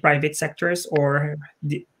 Mostly private sectors, or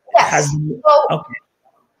yes.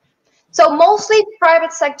 So mostly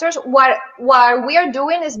private sectors. What we are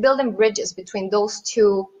doing is building bridges between those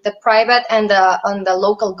two, the private and the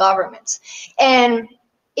local governments. And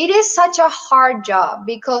it is such a hard job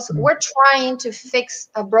because we're trying to fix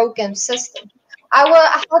a broken system. I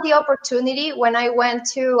had the opportunity when I went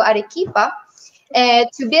to Arequipa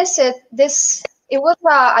to visit this. It was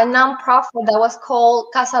a nonprofit that was called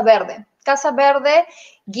Casa Verde. Casa Verde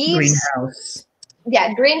gives greenhouse.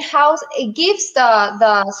 Yeah, greenhouse. It gives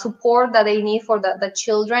the support that they need for the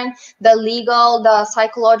children, the legal, the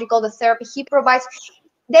psychological, the therapy he provides.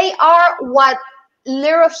 They are what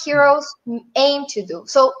Little Heroes aim to do.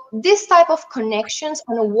 So this type of connections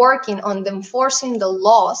and working on enforcing the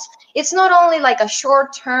laws, it's not only like a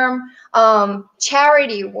short-term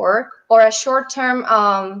charity work or a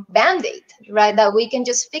short-term band-aid, right? That we can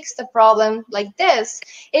just fix the problem like this.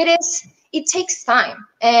 It takes time,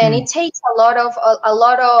 and it takes a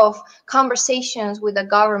lot of conversations with the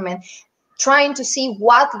government, trying to see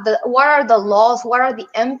what are the laws, what are the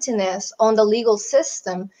emptiness on the legal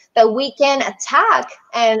system that we can attack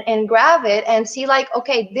and grab it and see like,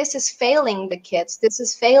 okay, this is failing the kids, this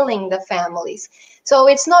is failing the families. So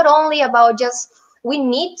it's not only about just, we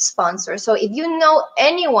need sponsors. So if you know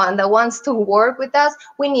anyone that wants to work with us,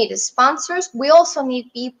 we need sponsors. We also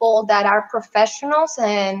need people that are professionals,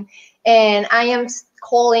 and I am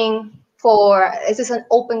calling for, this is an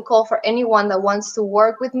open call for anyone that wants to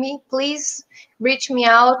work with me. Please reach me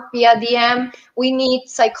out via DM. We need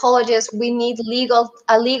psychologists, we need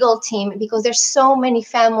a legal team, because there's so many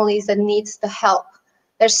families that needs the help.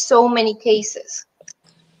 There's so many cases.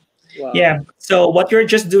 Wow. Yeah. So what you're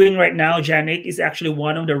just doing right now, Janet, is actually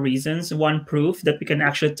one of the reasons, one proof that we can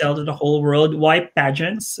actually tell to the whole world why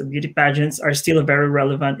pageants, beauty pageants, are still very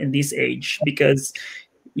relevant in this age, because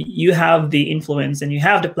you have the influence and you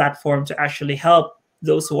have the platform to actually help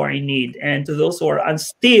those who are in need. And to those who are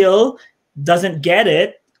still doesn't get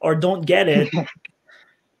it or don't get it,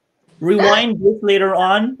 rewind this later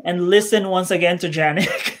on and listen once again to Janet.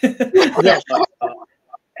 Yes.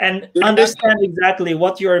 And understand exactly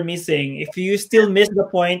what you're missing. If you still miss the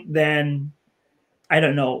point, then I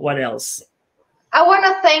don't know what else. I want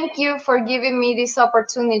to thank you for giving me this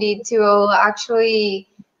opportunity to actually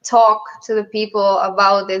talk to the people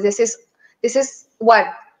about this. This is what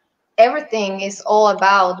everything is all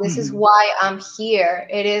about. This is why I'm here.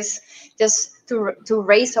 It is just to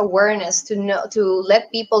raise awareness, to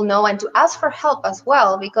let people know, and to ask for help as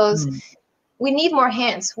well, because we need more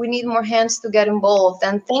hands. We need more hands to get involved.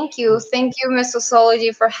 And thank you, Miss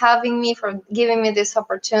Missology, for having me, for giving me this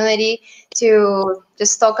opportunity to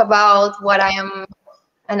just talk about what I am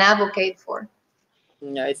an advocate for.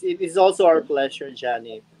 Yeah, it is also our pleasure,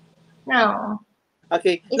 Janet. No.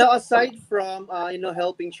 Okay. Now, aside from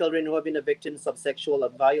helping children who have been the victims of sexual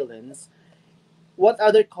violence, what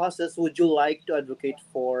other causes would you like to advocate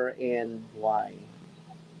for, and why?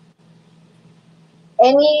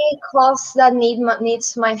 Any cause that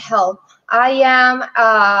needs my help. I'm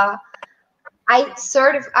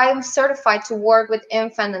certified to work with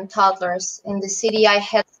infant and toddlers in the CDI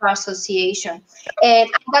Head Start Association, and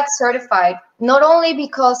I got certified not only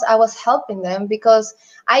because I was helping them, because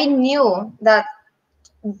I knew that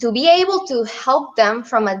to be able to help them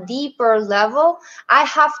from a deeper level, I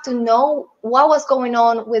have to know what was going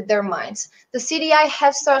on with their minds. The CDI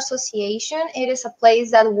Head Start Association, it is a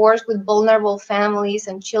place that works with vulnerable families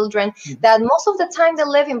and children that most of the time they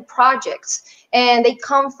live in projects, and they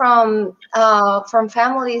come from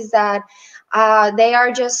families that they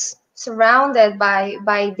are just surrounded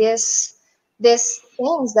by these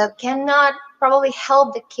things that cannot probably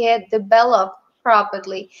help the kid develop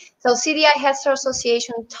properly. So CDI Head Start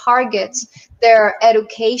Association targets their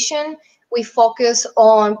education, We focus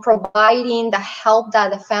on providing the help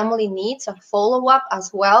that the family needs, a follow-up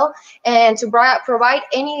as well, and to provide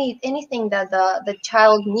anything that the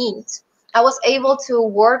child needs. I was able to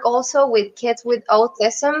work also with kids with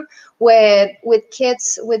autism, with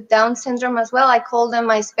kids with Down syndrome as well. I call them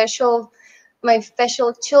my special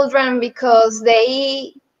children because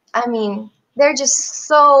they're just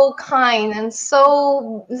so kind and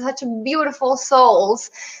such beautiful souls.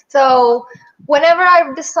 So whenever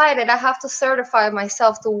I decided I have to certify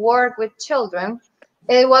myself to work with children,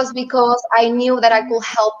 it was because I knew that I could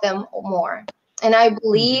help them more. And I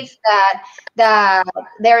believe that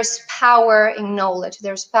there's power in knowledge,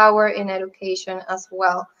 there's power in education as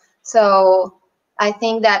well. So I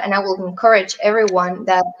think that, and I will encourage everyone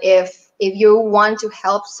that if you want to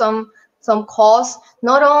help some cause,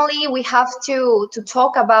 not only we have to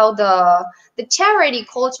talk about the charity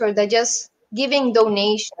culture, that just giving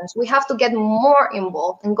donations. We have to get more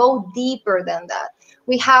involved and go deeper than that.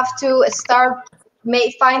 We have to start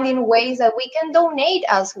finding ways that we can donate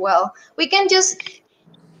as well. We can just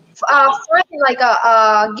find like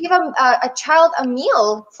give a child a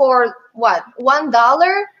meal for what,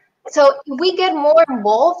 $1. So if we get more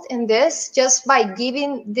involved in this, just by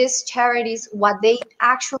giving these charities what they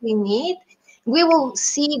actually need, we will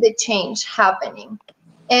see the change happening.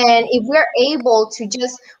 And if we're able to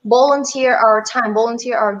just volunteer our time,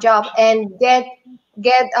 volunteer our job, and get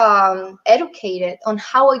educated on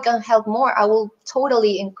how we can help more, I will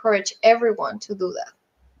totally encourage everyone to do that.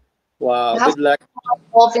 Wow, good luck.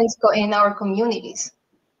 Involved in our communities.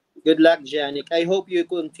 Good luck, Janik. I hope you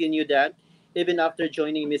continue that even after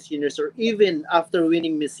joining Miss Universe or even after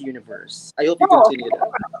winning Miss Universe. I hope you continue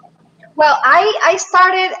that. Well, I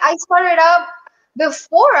started up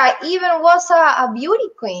before I even was a beauty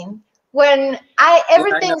queen. When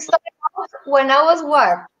everything started off when I was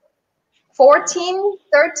what, 14,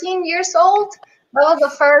 13 years old. That was the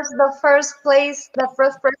first place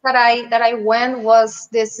that I went was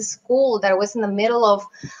this school that was in the middle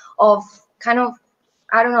of kind of,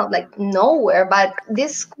 I don't know, like nowhere, but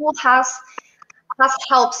this school has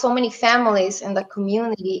helped so many families in the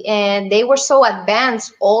community, and they were so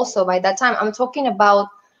advanced also by that time. I'm talking about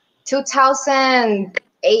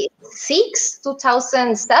 2008,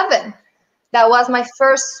 2007. That was my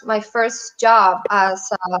first job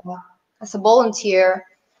as a volunteer,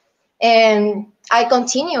 and I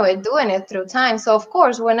continued doing it through time. So of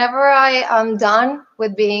course, whenever I am done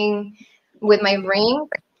with my ring,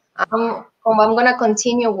 I'm gonna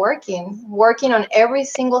continue working on every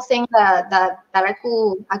single thing that I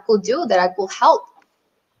could do, that I could help.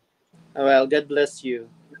 Well, God bless you.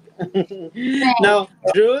 Now,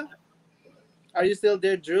 Drew, are you still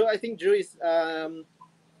there, Drew? I think Drew is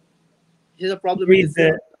he's a problem with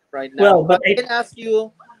his right now. Well, but I can ask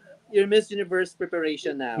you your Miss Universe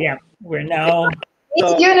preparation now. Yeah, we're now.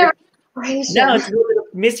 Miss Universe preparation. Now it's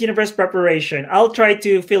Miss Universe preparation. I'll try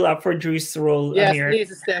to fill up for Drew's role. Yes, Amir.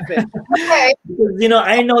 please, Stephen. Okay. Because,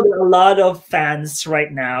 I know there are a lot of fans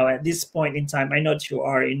right now at this point in time. I know that you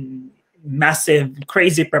are in massive,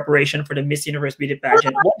 crazy preparation for the Miss Universe beauty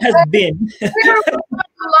pageant. What has been? We're 1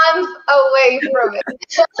 month away from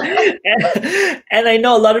it. and I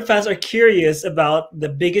know a lot of fans are curious about the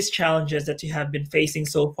biggest challenges that you have been facing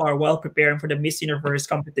so far while preparing for the Miss Universe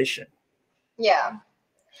competition. Yeah.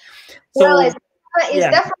 So, well, it's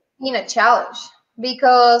definitely been a challenge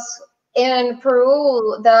because in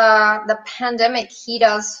Peru, the pandemic hit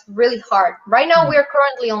us really hard. Right now, we're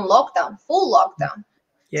currently on lockdown, full lockdown.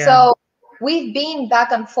 Yeah. So we've been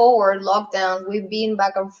back and forward lockdown. We've been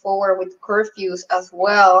back and forward with curfews as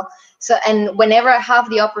well. So, and whenever I have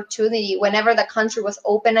the opportunity, whenever the country was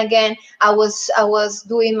open again, I was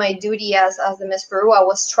doing my duty as the Miss Peru. I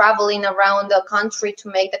was traveling around the country to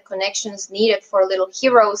make the connections needed for Little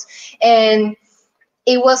Heroes, and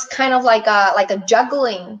it was kind of like a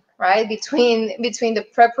juggling, right, between the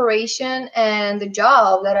preparation and the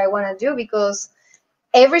job that I want to do, because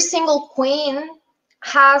every single queen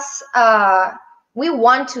has we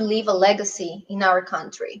want to leave a legacy in our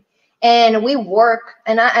country, and we work,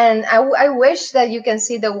 and I wish that you can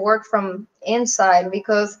see the work from inside,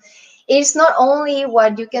 because it's not only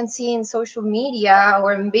what you can see in social media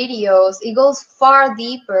or in videos. It goes far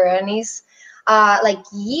deeper, and it's like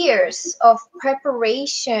years of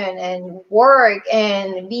preparation and work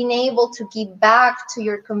and being able to give back to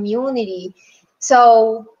your community.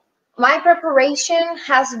 So my preparation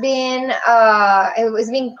has been it's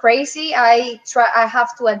been crazy. I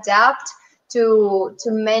have to adapt to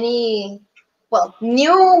many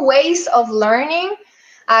new ways of learning.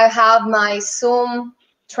 I have my Zoom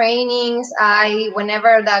trainings.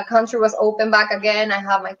 Whenever the country was open back again, I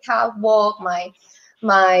have my catwalk, my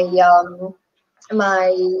my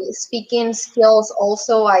speaking skills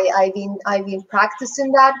also. I've been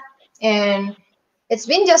practicing that, and it's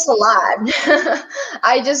been just a lot.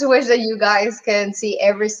 I just wish that you guys can see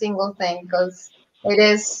every single thing, because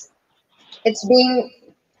it's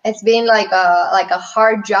been like a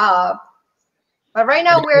hard job. But right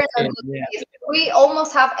now we're in a good Yeah. place. We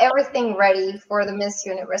almost have everything ready for the Miss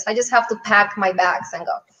Universe. I just have to pack my bags and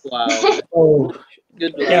go. Wow. Oh,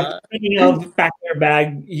 Good yeah. luck. Speaking of pack your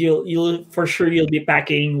bag, you'll for sure you'll be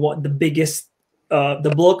packing what the biggest,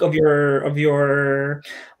 the bulk of your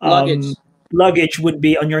Luggage. luggage would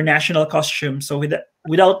be on your national costume. So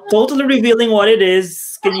without totally revealing what it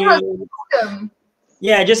is, can you,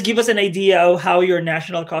 yeah, just give us an idea of how your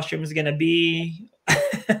national costume is gonna be?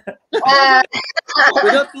 Uh,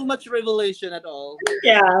 Without too much revelation at all.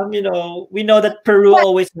 Yeah, we know that Peru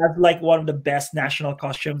always has like one of the best national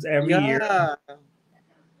costumes every year. Yeah.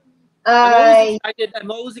 I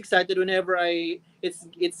I'm always excited whenever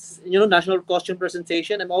it's national costume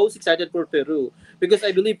presentation. I'm always excited for Peru because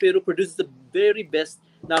I believe Peru produces the very best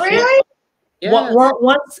national. really. Yes.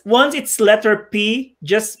 Once it's letter P,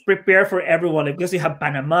 just prepare for everyone, like, because you have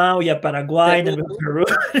Panama, we have Paraguay, then we have Peru,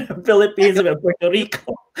 Philippines, we have Puerto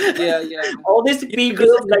Rico. Yeah, yeah. All these P Because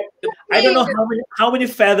groups, like, I don't know how many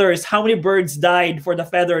feathers, how many birds died for the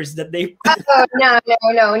feathers that they. Oh,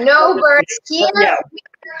 no birds here. Yeah.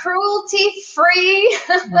 We're cruelty free.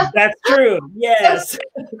 That's true. Yes.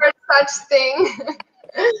 For such thing.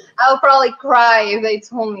 I'll probably cry if they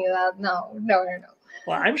told me that. No.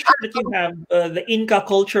 Well, I'm sure that you have the Inca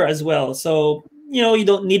culture as well, so you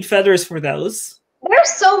don't need feathers for those.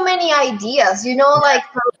 There's so many ideas, like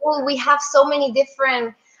Peru, we have so many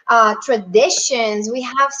different traditions. We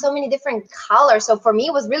have so many different colors. So for me,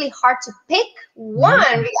 it was really hard to pick one.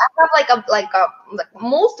 I have like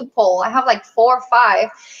multiple. I have like 4 or 5,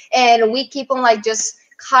 and we keep on like just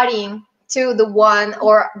cutting to the one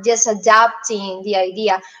or just adapting the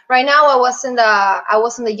idea. Right now, I was in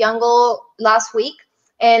the jungle last week,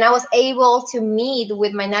 and I was able to meet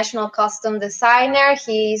with my national costume designer.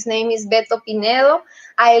 His name is Beto Pinedo.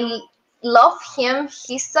 I love him.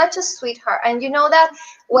 He's such a sweetheart. And you know that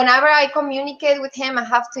whenever I communicate with him, I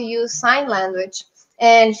have to use sign language.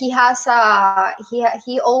 And he has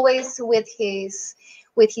he always with his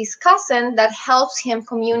cousin that helps him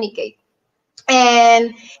communicate.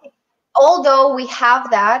 And although we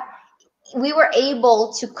have that, we were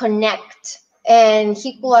able to connect, and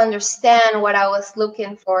he could understand what I was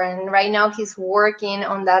looking for. And right now he's working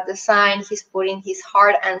on that design. He's putting his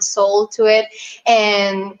heart and soul to it.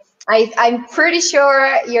 And I'm pretty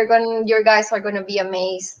sure your guys are gonna be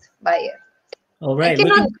amazed by it. All right,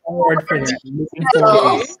 looking forward for that.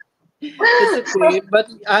 Okay. It's okay. But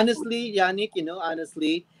honestly, Yannick,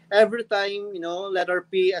 every time, letter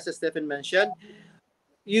P, as Stephen mentioned,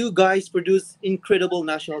 you guys produce incredible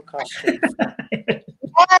national costumes.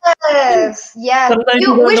 Yes. Sometimes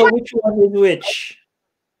you don't know which one is which.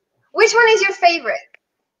 Which one is your favorite?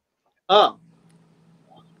 Oh.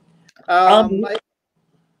 Among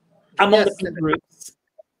the P groups.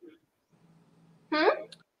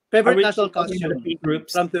 Favorite national the costume P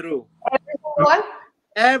groups from Peru. What?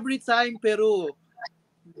 Every time Peru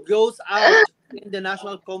goes out in the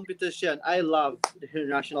national competition, I love her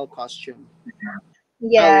national costume.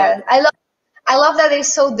 Yeah, I love that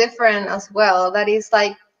it's so different as well. That is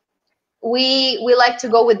like we like to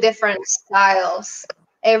go with different styles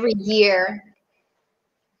every year.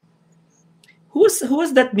 Who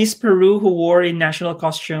was that Miss Peru who wore a national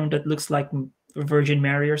costume that looks like Virgin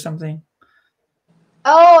Mary or something?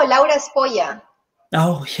 Oh, Laura Espolla.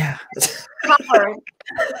 Oh yeah. Cover.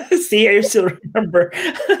 See, I still remember.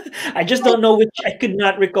 I just don't know which. I could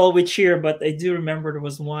not recall which year, but I do remember there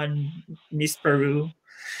was one Miss Peru.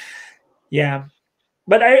 Yeah,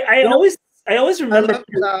 but I always remember.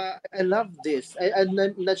 I love this. I'm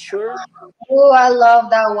not sure. Oh, I love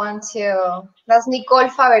that one too. That's Nicole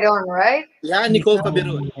Faveron, right? Yeah, Nicole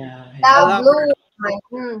Faberon. Yeah, That blue,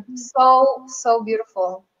 so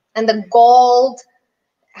beautiful, and the gold,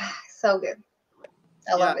 so good.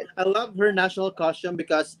 I love it. I love her national costume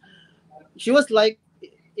because she was like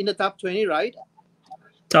in the top 20, right?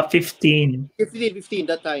 Top 15. 15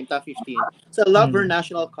 that time, top 15. So I love her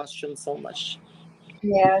national costume so much.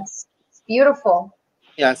 Yes, it's beautiful.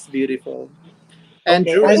 Yes, beautiful. And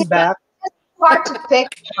Okay, Drew I'm is back. It's hard to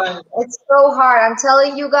pick one. It's so hard. I'm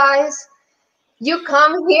telling you guys, you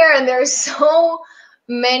come here and there's so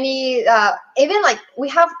many. Even like we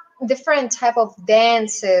have different type of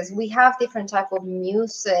dances. We have different type of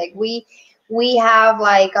music. We have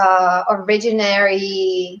like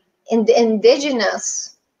originary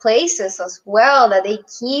indigenous places as well that they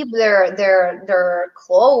keep their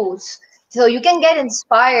clothes, so you can get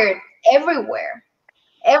inspired everywhere.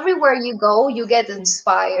 Everywhere you go, you get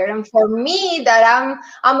inspired. And for me, that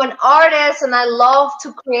I'm an artist and I love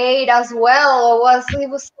to create as well, it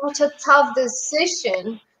was such a tough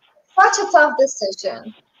decision, because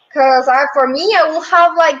for me, I will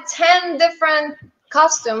have like 10 different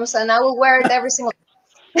costumes and I will wear it every single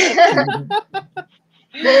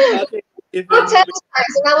Okay, for 10 Tiffany.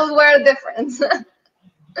 times and I will wear a different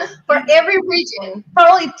for every region,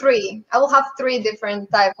 probably 3. I will have 3 different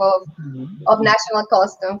type of national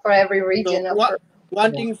costume for every So region of what? Peru.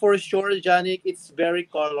 One thing for sure, Janik, it's very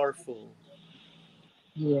colorful.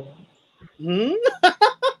 Yeah. Hmm?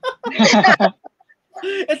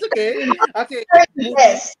 It's okay. Okay, moving.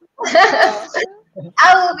 This. Uh,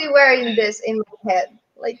 I will be wearing this in my head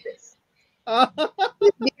like this. ah,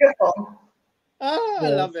 It's beautiful. I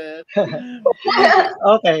Yes. love it.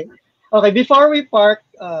 Okay. Okay. Before we park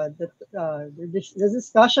the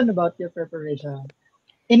discussion about your preparation,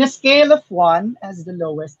 in a scale of 1 as the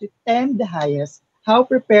lowest to 10 the highest, how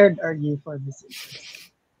prepared are you for Miss Universe?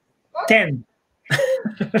 10. How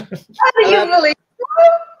do you 11. believe?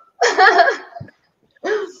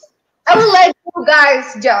 I will let you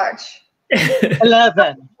guys judge.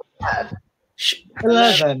 11. She,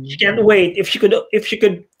 11. she can't wait. If she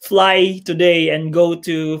could fly today and go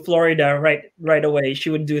to Florida right away, she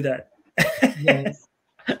would do that. Yes.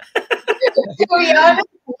 To be honest,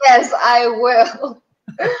 yes, I will.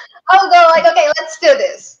 I'll go like, okay, let's do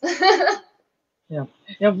this. Yeah.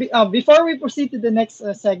 Before we proceed to the next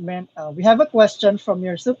segment, we have a question from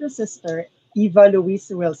your super sister, Eva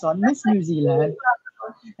Louise Wilson, Miss New Zealand.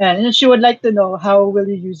 And she would like to know how will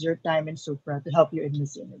you use your time in Supra to help you in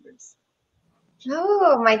Miss Universe?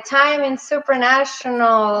 Oh, my time in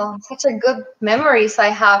Supranational. Such a good memories I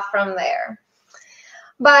have from there.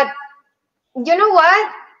 But you know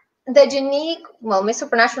what? Miss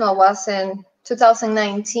Supranational was in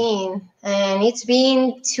 2019, and it's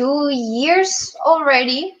been 2 years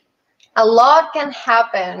already. A lot can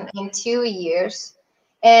happen in 2 years.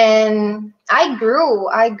 And I grew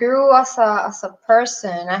as a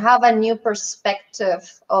person. I have a new perspective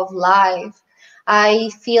of life.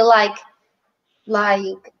 I feel like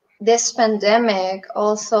this pandemic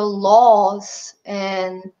also loss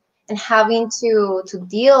and having to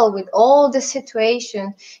deal with all the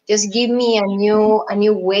situation just give me a new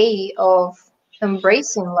way of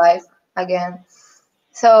embracing life again.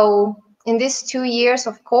 So in these 2 years,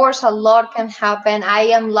 of course, a lot can happen. I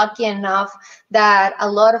am lucky enough that a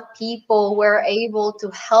lot of people were able to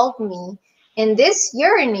help me in this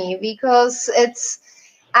journey, because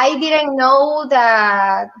I didn't know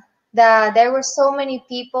that there were so many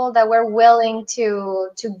people that were willing to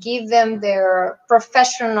give them their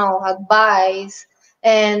professional advice,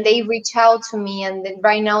 and they reach out to me, and then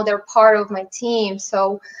right now they're part of my team.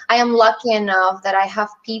 So I am lucky enough that I have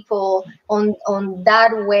people on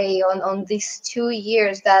that way on these 2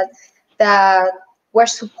 years that were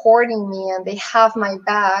supporting me, and they have my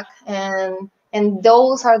back, and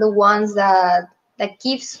those are the ones that they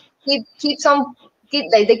keep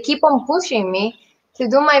on pushing me to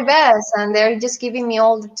do my best, and they're just giving me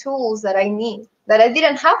all the tools that I need that I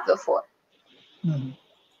didn't have before. Mhm.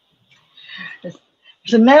 Yes.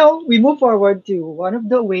 So now we move forward to one of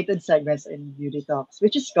the awaited segments in Beauty Talks,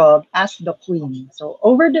 which is called Ask the Queen. So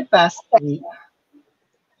over the past week,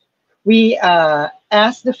 we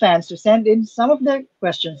asked the fans to send in some of the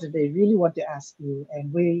questions that they really want to ask you,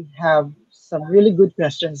 and we have some really good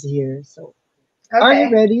questions here. So are you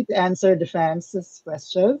Okay. ready to answer the fans'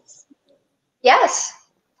 questions? Yes,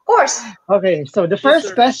 of course. Okay, so the Yes, first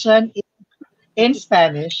sir. question is in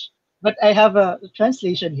Spanish, but I have a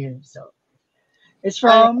translation here. So it's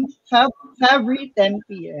from Fabri 10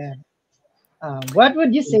 p.m. What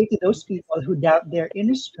would you say to those people who doubt their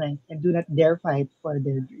inner strength and do not dare fight for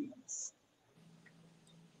their dreams?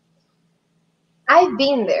 I've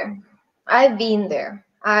been there. I've been there.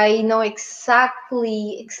 I know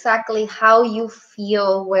exactly how you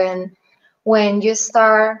feel when you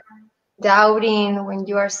start doubting, when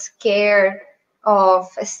you are scared of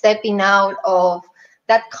stepping out of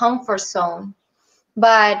that comfort zone.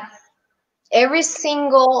 But every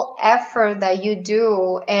single effort that you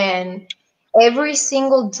do and every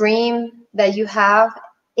single dream that you have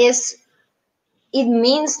is it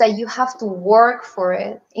means that you have to work for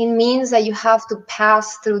it. It means that you have to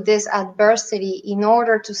pass through this adversity in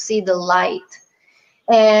order to see the light.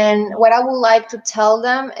 And what I would like to tell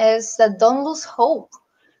them is that don't lose hope,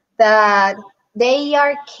 that they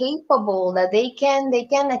are capable, that they can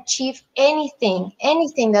achieve anything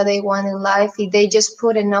that they want in life if they just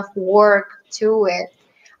put enough work to it.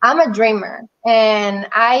 I'm a dreamer, and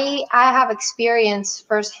I have experienced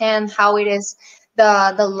firsthand how it is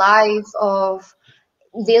the life of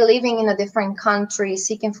they living in a different country,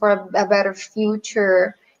 seeking for a better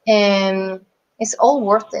future, and it's all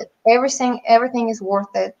worth it. Everything is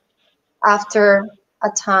worth it after a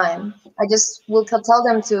time. I just will tell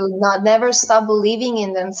them to not never stop believing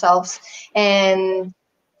in themselves and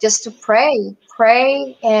just to pray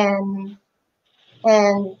and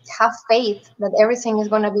have faith that everything is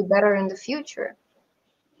going to be better in the future.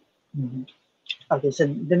 Mhm. Okay, so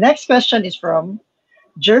the next question is from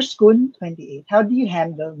Jerskun28. How do you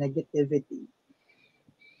handle negativity?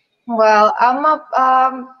 Well, I'm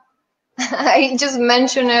a I just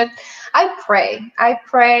mentioned it. I pray. I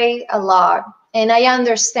pray a lot. And I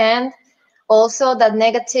understand also that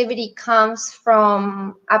negativity comes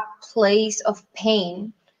from a place of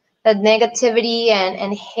pain. That negativity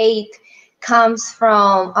and hate comes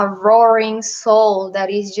from a roaring soul that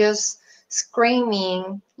is just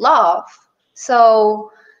screaming love.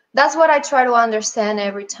 So that's what I try to understand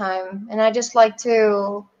every time. And I just like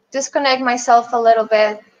to disconnect myself a little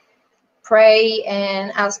bit, pray,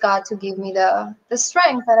 and ask God to give me the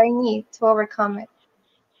strength that I need to overcome it.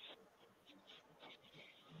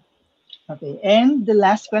 Okay, and the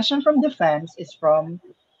last question from the fans is from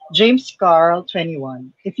James Carl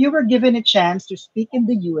 21. If you were given a chance to speak in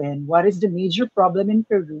the UN, what is the major problem in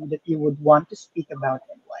Peru that you would want to speak about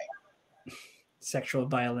and why? Sexual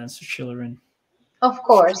violence to children. Of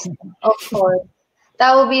course, of course.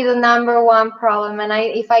 That will be the number one problem. And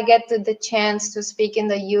if I get the chance to speak in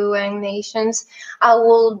the UN nations, I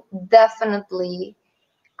will definitely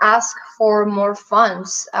ask for more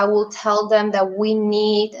funds. I will tell them that we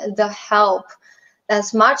need the help,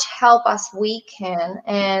 as much help as we can,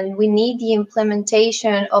 and we need the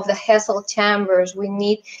implementation of the HESL chambers. We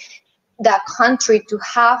need that country to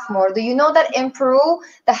have more. Do you know that in Peru,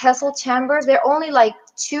 the HESL chambers, there are only like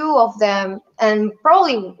 2 of them, and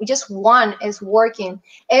probably just 1 is working.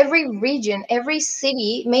 Every region, every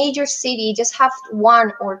city, major city, just have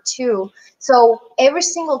 1 or 2. So every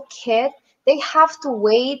single kid, they have to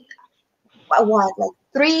wait what, like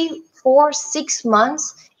 3, 4, 6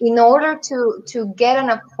 months in order to get an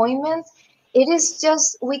appointment. It is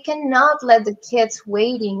just, we cannot let the kids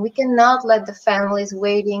waiting. We cannot let the families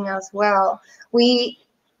waiting as well. We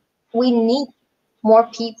need more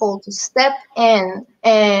people to step in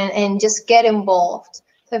and just get involved.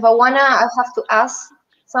 So if I have to ask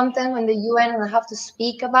something in the UN and I have to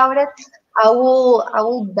speak about it, I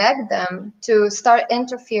will beg them to start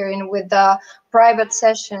interfering with the private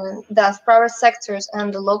sectors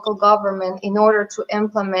and the local government in order to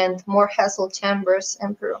implement more HESL chambers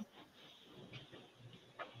in Peru.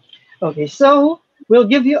 Okay, so we'll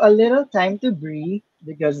give you a little time to breathe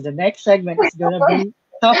because the next segment is going to be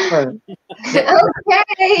tougher.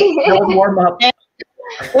 Okay. Warm up.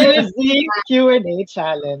 It is the Q&A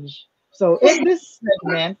challenge. So in this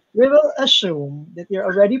segment, we will assume that you're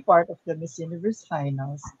already part of the Miss Universe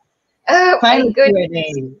finals. Oh my Final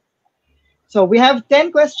goodness. Q&A. So we have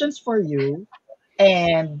 10 questions for you,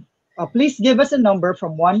 and please give us a number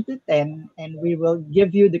from 1 to 10, and we will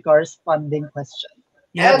give you the corresponding question.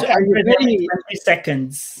 You have Okay. to Are you answer them in ready? 20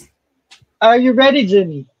 seconds. Are you ready,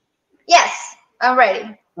 Jimmy? Yes, I'm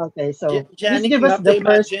ready. Okay, so please Janik, give you us have to the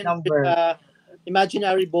first imagine number.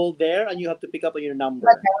 imaginary ball there, and you have to pick up on your number.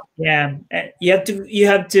 Yeah, you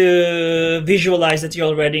have to visualize that you're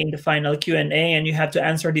already in the final Q&A, and you have to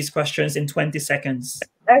answer these questions in 20 seconds.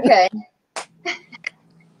 Okay.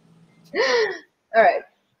 All right.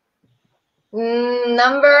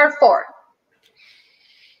 Number 4.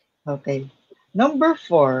 Okay, number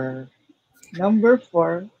 4. Number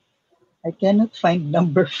 4. I cannot find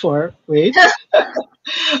number 4. Wait.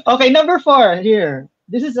 Okay, number 4 here.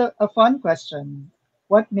 This is a fun question.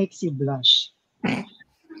 What makes you blush?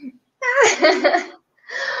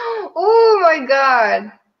 Oh my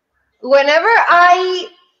God. Whenever I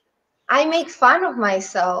make fun of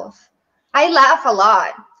myself, I laugh a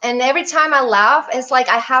lot. And every time I laugh, it's like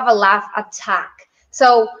I have a laugh attack.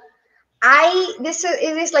 So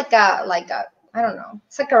it is like a I don't know,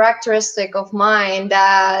 it's a characteristic of mine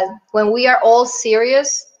that when we are all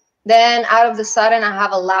serious, then out of the sudden I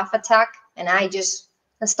have a laugh attack and I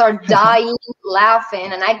start dying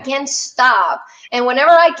laughing and I can't stop. And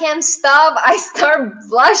whenever I can't stop, I start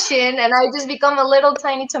blushing and I just become a little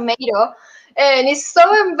tiny tomato. And it's so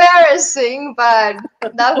embarrassing, but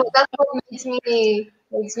that's what makes me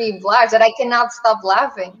blush, that I cannot stop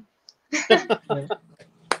laughing.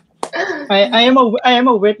 I am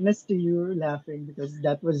a witness to you laughing because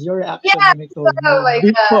that was your reaction Yeah. when I told Oh my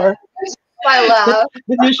you before God. I laugh.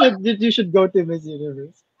 that you should go to Miss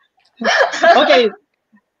Universe. Okay,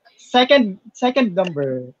 second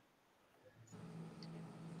number.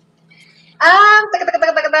 Taka, taka,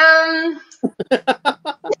 taka, taka, dam.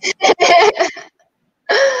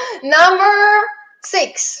 Number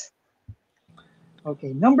 6.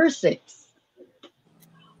 Okay, number 6.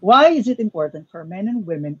 Why is it important for men and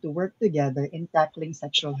women to work together in tackling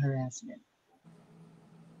sexual harassment?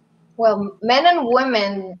 Well, men and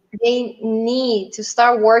women, they need to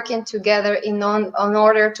start working together in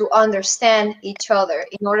order to understand each other,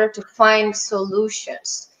 in order to find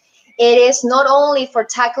solutions. It is not only for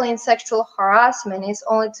tackling sexual harassment, it's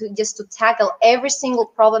only just to tackle every single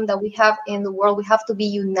problem that we have in the world. We have to be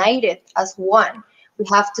united as one. We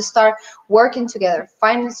have to start working together,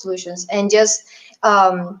 finding solutions, and just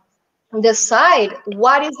decide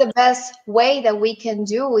what is the best way that we can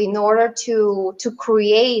do in order to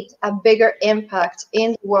create a bigger impact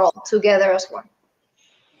in the world together as one.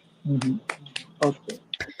 Mhm. Okay.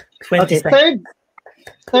 20 Okay. seconds.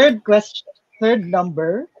 Third question. Third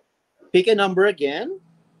number. Pick a number again.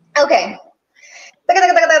 Okay.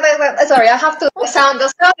 Sorry, I have to sound the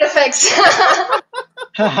sound effects.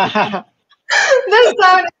 The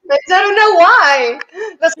sound effects. I don't know why.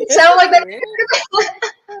 Does it sound like that?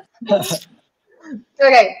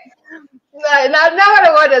 Okay. Now I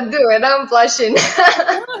don't want to do it. I'm blushing.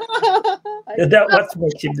 What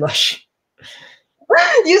makes you blush?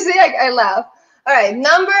 You see, I laugh. All right,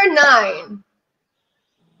 number 9.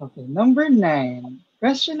 Okay, number 9.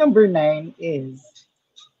 Question number 9 is,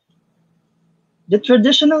 the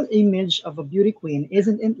traditional image of a beauty queen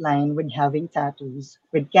isn't in line with having tattoos,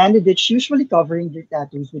 with candidates usually covering their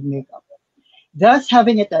tattoos with makeup. Thus,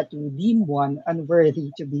 having a tattoo deem one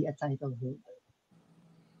unworthy to be a title holder.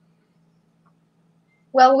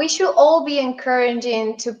 Well, we should all be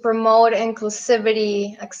encouraging to promote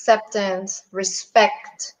inclusivity, acceptance,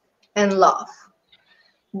 respect, and love.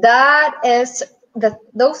 Those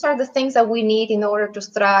are the things that we need in order to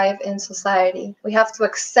thrive in society. We have to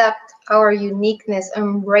accept our uniqueness,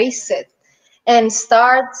 embrace it, and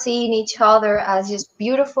start seeing each other as just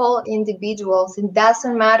beautiful individuals. It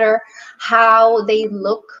doesn't matter how they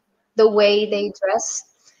look, the way they dress.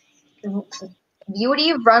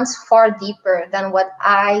 Beauty runs far deeper than what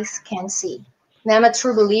eyes can see. And I'm a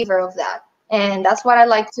true believer of that. And that's what I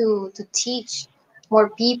like to teach more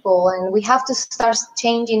people. And we have to start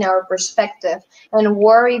changing our perspective and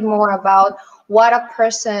worry more about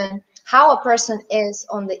how a person is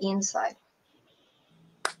on the inside.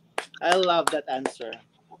 I love that answer.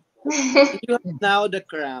 You have now the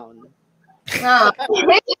crown. No.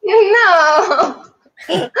 No.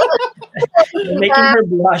 You're making her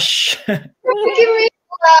blush. Making me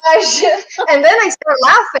blush. And then I start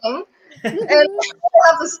laughing. And I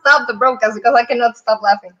have to stop the broadcast because I cannot stop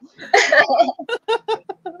laughing.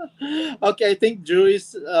 Okay, I think Drew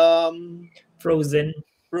is Frozen.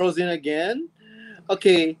 frozen again.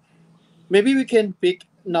 Okay, maybe we can pick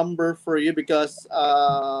number for you because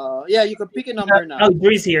yeah, you can pick a number now. Oh,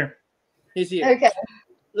 Drew's here. He's here. Okay.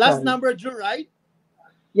 Last Sorry. number, Drew, right?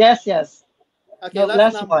 Yes, yes. Okay, No, last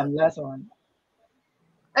last number. one, last one.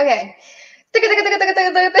 Okay.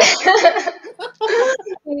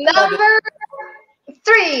 Number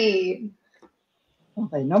 3.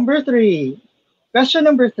 Okay, number 3. Question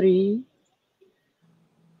number 3.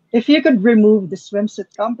 If you could remove the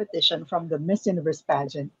swimsuit competition from the Miss Universe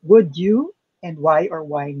pageant, would you, and why or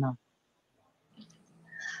why not?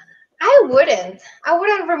 I wouldn't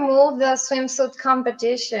remove the swimsuit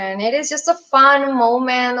competition. It is just a fun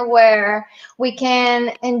moment where we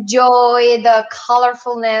can enjoy the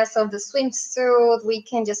colorfulness of the swimsuit. We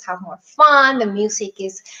can just have more fun. The music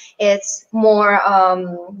it's more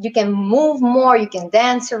you can move more, you can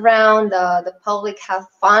dance around. The public have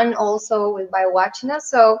fun also by watching us.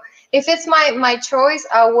 So if it's my choice,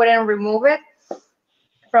 I wouldn't remove it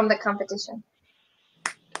from the competition.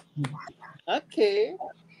 Okay.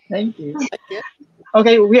 Thank you. Okay.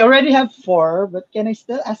 Okay, we already have 4, but can I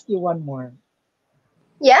still ask you one more?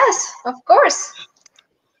 Yes, of course.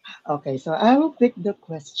 Okay, so I will pick the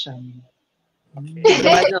question.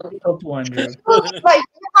 Difficult one, Drew. Like,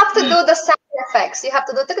 you have to do the sound effects. You have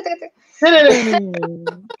to do.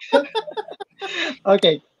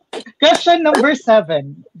 Okay, question number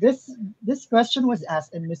 7. This question was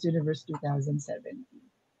asked in Miss Universe 2007.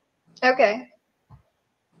 Okay.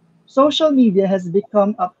 Social media has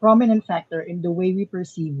become a prominent factor in the way we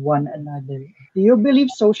perceive one another. Do you believe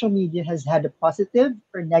social media has had a positive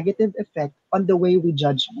or negative effect on the way we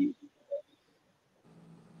judge you?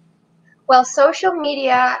 Well, social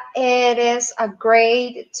media, it is a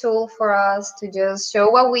great tool for us to just show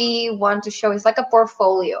what we want to show. It's like a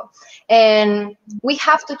portfolio. And we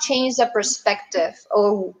have to change the perspective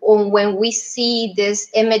on when we see these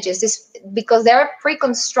images, because they're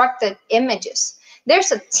pre-constructed images.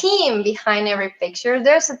 There's a team behind every picture.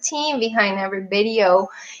 There's a team behind every video.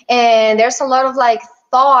 And there's a lot of like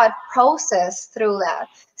thought process through that.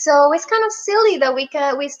 So it's kind of silly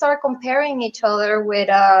that we start comparing each other with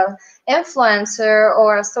influencer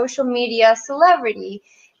or a social media celebrity.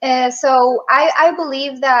 So I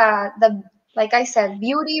believe that like I said,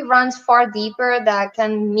 beauty runs far deeper that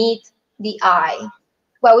can meet the eye.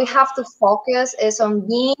 What we have to focus is on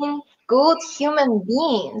being good human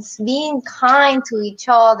beings, being kind to each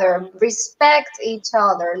other, respect each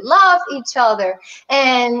other, love each other,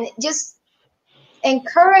 and just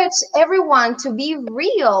encourage everyone to be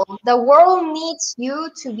real. The world needs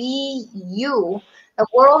you to be you. The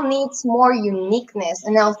world needs more uniqueness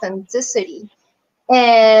and authenticity.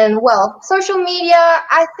 And well, social media,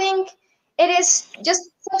 I think it is just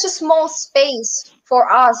such a small space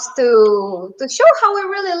for us to show how we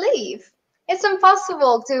really live. It's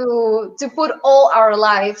impossible to put all our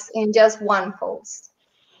lives in just one post.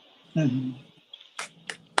 Mhm.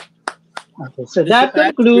 Okay, so Did she that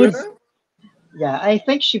pass concludes. through? Yeah, I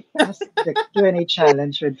think she passed the Q&A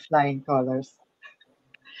challenge with flying colors.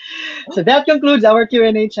 So that concludes our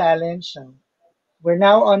Q&A challenge. We're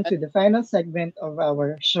now on to the final segment of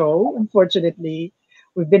our show. Unfortunately,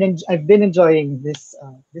 I've been enjoying this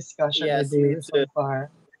discussion with Yes, me you too. so far.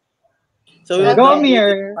 So we So will go, now Okay. move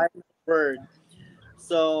to the Mir. final word.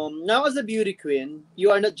 So now, as a beauty queen, you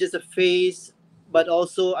are not just a face, but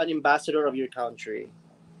also an ambassador of your country.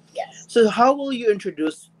 Yes. So how will you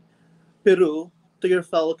introduce Peru to your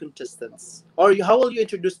fellow contestants, or how will you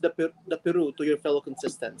introduce the Peru to your fellow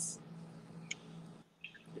contestants?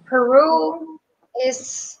 Peru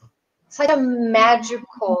is such a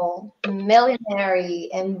magical, millenary,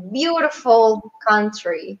 and beautiful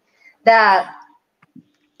country that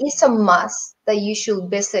is a must that you should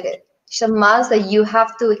visit it. It's a must that you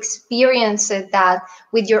have to experience it that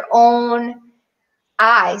with your own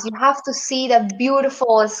eyes. You have to see that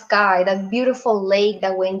beautiful sky, that beautiful lake,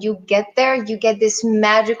 that when you get there, you get this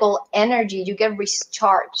magical energy, you get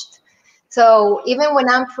recharged. So even when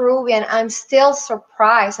I'm Peruvian, I'm still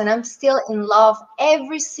surprised and I'm still in love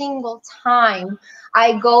every single time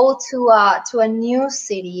I go to a new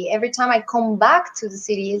city. Every time I come back to the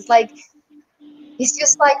city, it's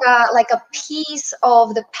just like a piece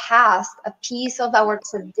of the past, a piece of our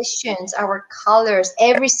traditions, our colors.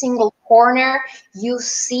 Every single corner you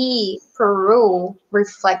see Peru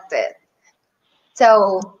reflected.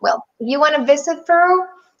 So, well, if you want to visit Peru,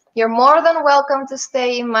 you're more than welcome to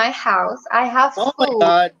stay in my house. I have Oh my food.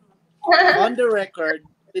 God! On the record,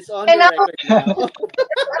 it's on And the I'll record now.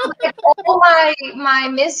 invite all my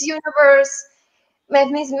Miss Universe my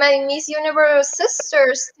Miss Universe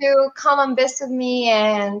sisters to come and visit me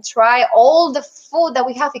and try all the food that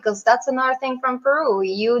we have, because that's another thing from Peru.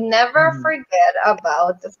 You never Mhm. forget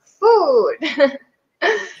about the food.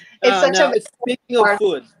 It's such a Now, big it's speaking of part.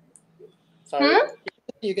 food. Sorry, Hmm?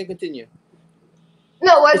 you can continue.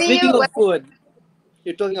 No, what do you? Speaking of food,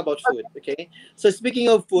 you're talking about food, okay? So speaking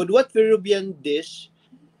of food, what Peruvian dish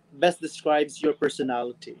best describes your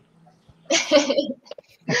personality?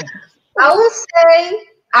 I would say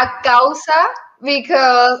a causa,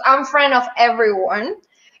 because I'm friend of everyone,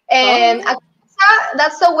 and a Oh, causa,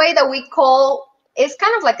 that's the way that we call. It's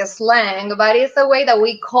kind of like a slang, but it's the way that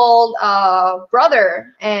we call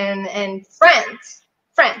brother and friends.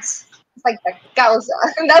 Friends. It's like a causa.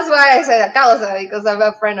 That's why I say a causa, because I'm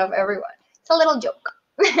a friend of everyone. It's a little joke.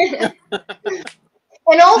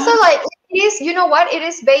 And also, like, it is, you know what? It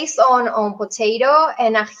is based on potato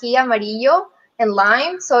and ají amarillo and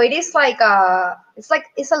lime. So it is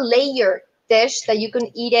it's a layered dish that you can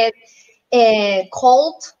eat it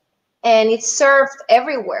cold, and it's served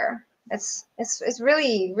everywhere. It's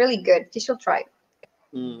really really good. You should try it.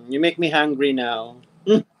 you make me hungry now.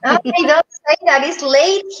 Okay, don't say that. It's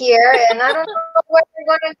late here, and I don't know where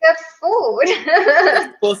we're gonna get It's food.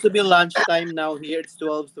 supposed to be lunchtime now here. It's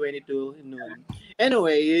 12:22 noon.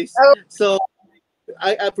 Anyways, Oh, so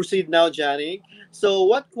I proceed now, Johnny. So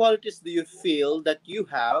what qualities do you feel that you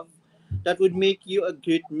have that would make you a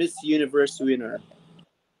great Miss Universe winner?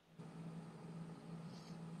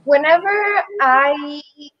 whenever I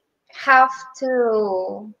have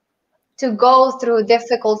to go through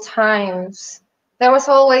difficult times, there was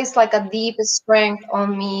always like a deep strength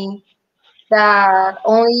on me that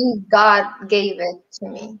only God gave it to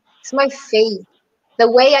me. It's my faith. The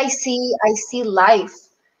way I see life.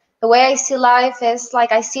 The way I see life is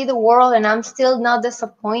like I see the world and I'm still not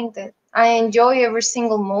disappointed. I enjoy every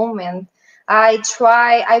single moment.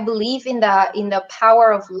 I believe in the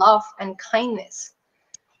power of love and kindness.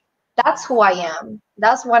 That's who I am.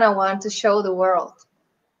 That's what I want to show the world.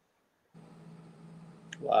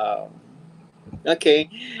 Wow. Okay,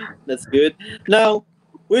 that's good. Now,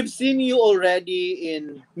 we've seen you already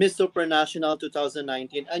in Miss Supranational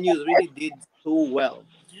 2019, and you really did so well.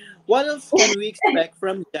 What else can we expect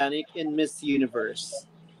from Janik in Miss Universe?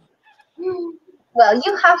 Well,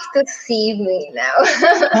 you have to see me now.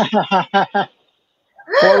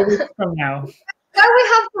 4 weeks from now. Now we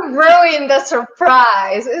have to ruin the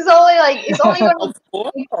surprise. It's only going to Of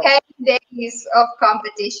course. be 10 days of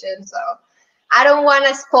competition, so I don't want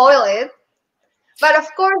to spoil it. But of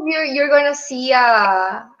course, you're going to see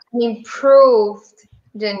an improved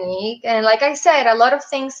Janique. And like I said, a lot of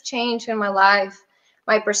things change in my life.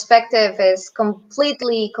 My perspective is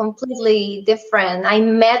completely different. I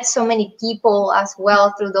met so many people as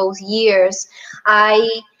well through those years. I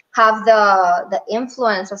have the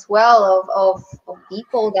influence as well of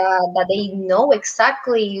people that they know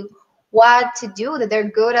exactly what to do, that they're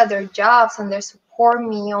good at their jobs and they support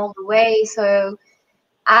me all the way. So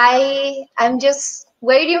I'm just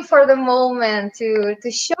waiting for the moment to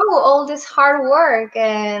show all this hard work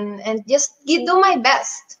and just do my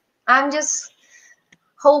best. I'm just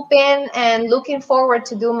hoping and looking forward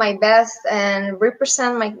to do my best and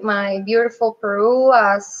represent my beautiful Peru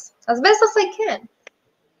as best as I can.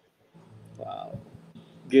 Wow.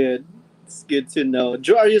 Good. It's good to know.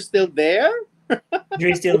 Joe, are you still there?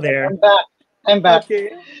 You're still there. I'm back. I'm back.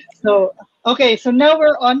 Okay. So, okay, so now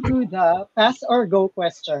we're on to the pass or go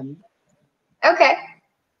question. Okay.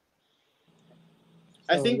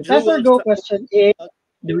 I So think the Drew pass or will go start. question is,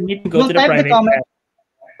 Do we need to go we'll to the type the private comment. chat?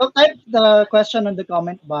 We'll type the question on the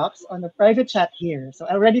comment box on the private chat here. So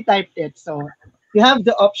I already typed it. So you have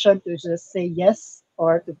the option to just say yes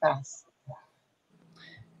or to pass.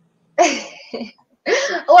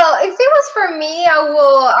 Well, if it was for me, I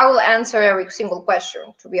will answer every single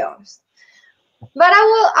question, to be honest. But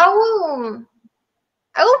I will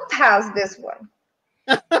pass this one.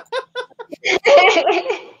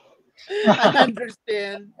 I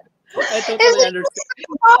understand. I totally It's understand.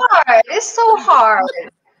 so hard. It's so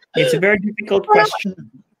hard. It's a very difficult question.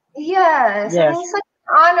 Yes, and Yes. it's like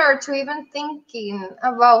an honor to even thinking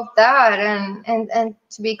about that and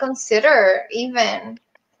to be considered even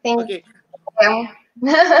think. Okay, Yeah.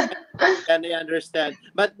 and I understand.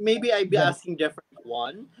 But maybe I'd be Yeah. asking different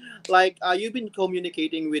one. Like, you've been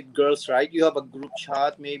communicating with girls, right? You have a group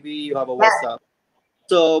chat, maybe you have a WhatsApp.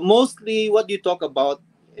 So mostly, what do you talk about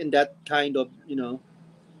in that kind of,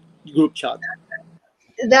 group chat?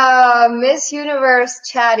 The Miss Universe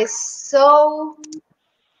chat is so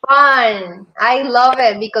fun. I love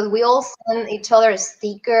it because we all send each other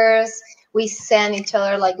stickers. We send each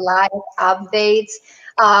other like live updates.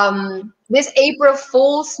 This April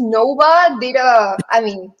Fool's Nova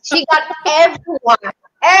she got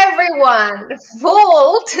everyone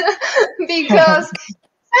fooled because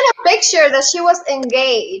sent a picture that she was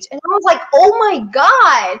engaged, and I was like, "Oh my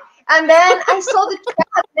god!" And then I saw the chat,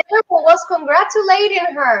 and everyone was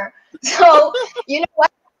congratulating her. So you know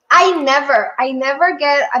what? I never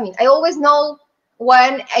get. I always know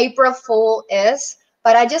when April Fool is,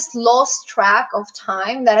 but I just lost track of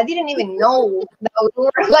time that I didn't even know that we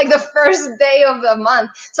were like the first day of the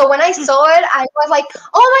month. So when I saw it, I was like,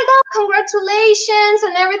 "Oh my god, congratulations!"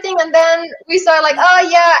 and everything. And then we started like, "Oh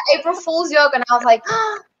yeah, April Fool's joke," and I was like,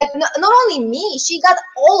 not only me, she got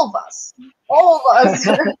all of us,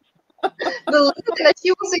 believing that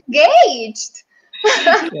she was engaged.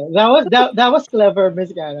 Yeah, that was clever,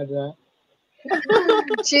 Miss Canada.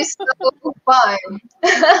 She's so fun.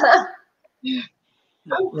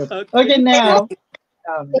 Yep. Okay. Okay, now.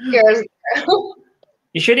 Cheers.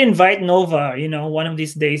 You should invite Nova, one of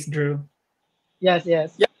these days, Drew. Yes,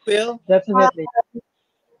 yes, Yeah, Phil. definitely.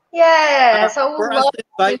 Yes, I would For us love to to.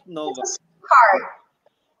 invite Nova. Card.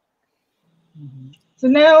 Mhm. So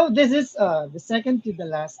now this is the second to the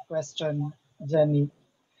last question, Jenny.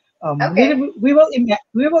 Okay. We will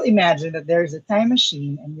imagine that there is a time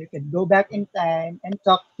machine and you can go back in time and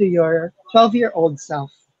talk to your 12-year-old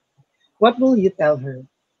self. What will you tell her?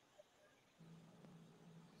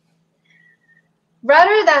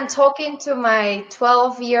 Rather than talking to my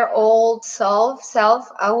 12-year-old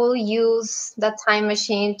self, I will use that time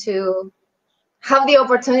machine to have the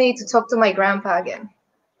opportunity to talk to my grandpa again.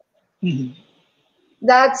 Mhm.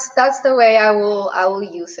 That's the way I will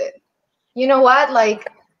use it. You know what?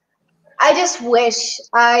 Like I just wish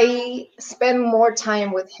I spent more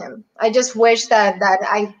time with him. I just wish that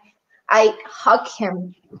I hug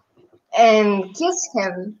him and kiss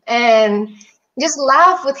him and just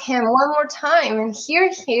laugh with him one more time and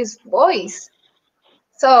hear his voice.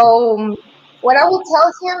 So what I will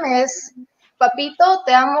tell him is, Papito,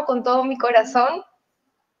 te amo con todo mi corazón.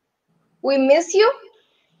 We miss you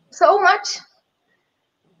so much.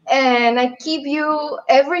 And I keep you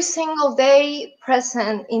every single day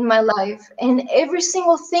present in my life. And every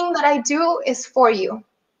single thing that I do is for you.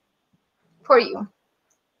 For you.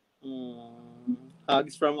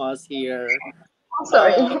 Hugs from us here. I'm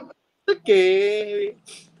sorry. Okay. It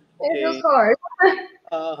was Okay. hard.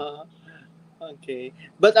 Uh-huh. Okay.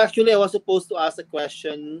 But actually, I was supposed to ask a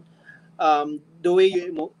question. The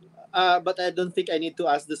way but I don't think I need to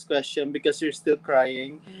ask this question because you're still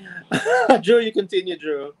crying. Drew, you continue,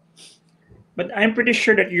 Drew. But I'm pretty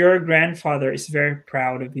sure that your grandfather is very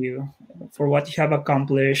proud of you for what you have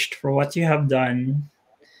accomplished, for what you have done,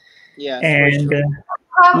 Yes, for and sure.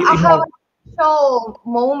 I you have have. a special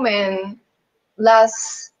moment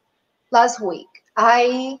last week.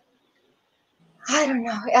 I don't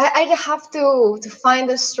know. I have to find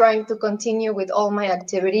the strength to continue with all my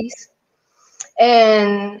activities.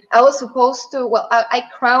 And I was supposed to, well, I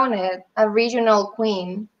crowned it a regional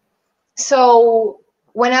queen. So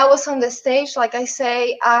when I was on the stage, like I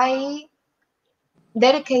say, I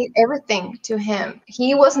dedicate everything to him.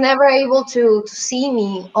 He was never able to see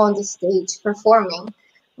me on the stage performing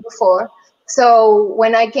before. So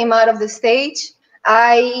when I came out of the stage,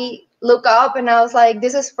 I look up and I was like,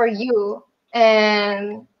 this is for you.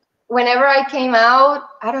 And whenever I came out,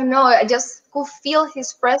 I don't know, I just could feel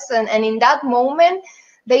his presence. And in that moment,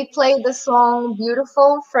 they played the song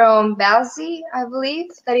Beautiful from Bazzi, I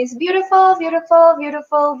believe. That is beautiful, beautiful,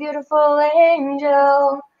 beautiful, beautiful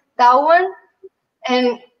angel. That one.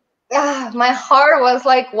 And my heart was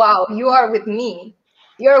like, wow, you are with me.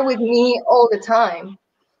 You're with me all the time.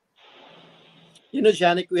 You know,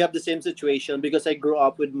 Janik, we have the same situation because I grew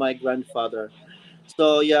up with my grandfather.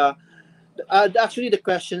 So yeah, actually, the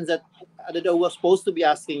questions that I was supposed to be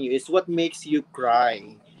asking you is what makes you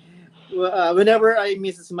cry. Whenever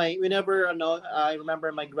whenever I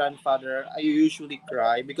remember my grandfather, I usually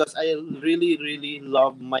cry because I really, really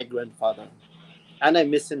love my grandfather, and I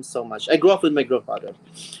miss him so much. I grew up with my grandfather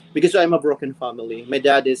because I'm a broken family. My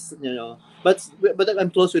dad is, but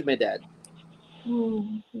I'm close with my dad.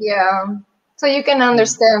 Yeah. So you can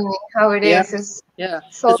understand me how it Yeah, is. It's yeah.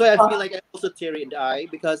 so That's why I feel tough. like I also teary eye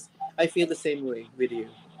because I feel the same way with you.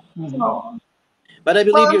 Mhm. Oh. But I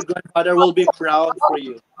believe Well, your grandfather will be proud for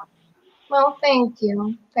you. well, thank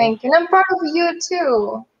you. Thank you. And I'm proud of you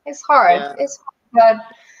too. It's hard. Yeah. It's hard, but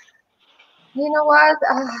you know what?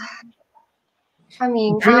 I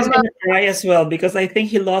mean, Drew is gonna cry as well because I think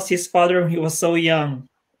he lost his father when he was so young.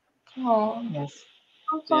 oh, Yes.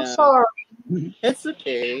 I'm so Yeah. sorry. Mhm. It's No,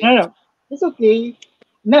 okay. no, it's okay.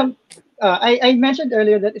 No, I mentioned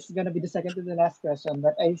earlier that it's gonna be the second to the last question,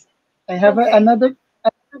 but I have Okay. another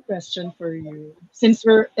question for you since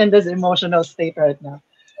we're in this emotional state right now.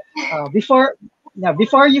 Before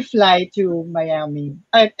before you fly to Miami,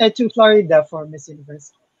 to Florida for Miss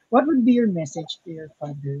Universe, what would be your message to your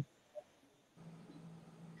father?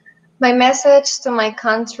 My message to my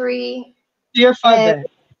country To your and father?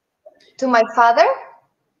 to my father.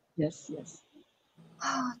 Yes, yes.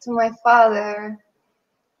 To my father.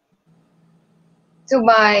 To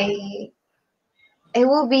my it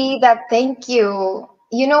will be that thank you.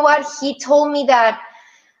 You know what? He told me that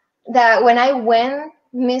when I went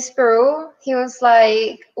Miss Peru, he was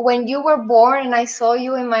like, when you were born and I saw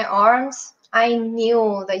you in my arms, I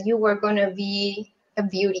knew that you were gonna be a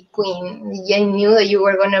beauty queen. I knew that you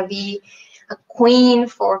were gonna be a queen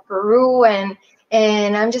for Peru, and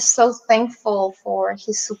I'm just so thankful for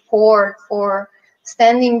his support, for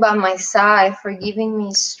standing by my side, for giving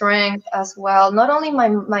me strength as well. Not only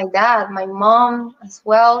my dad, my mom as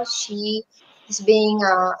well. She is being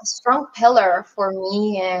a strong pillar for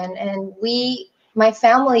me, and my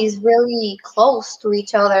family is really close to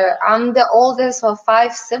each other. I'm the oldest of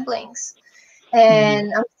five siblings, Mhm.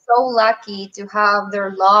 and I'm so lucky to have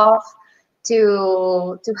their love,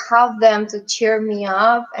 to have them to cheer me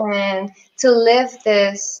up and to live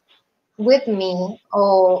this with me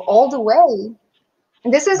all the way.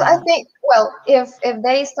 This is, I Mhm. think, well, if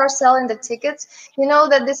they start selling the tickets, you know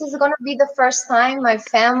that this is gonna be the first time my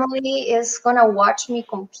family is gonna watch me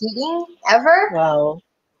competing ever. Wow.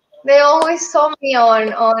 They always saw me on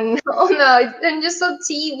just on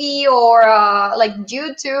TV or like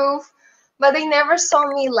YouTube, but they never saw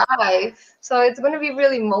me live. So it's gonna be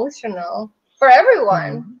really emotional for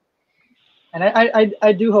everyone. Mhm. And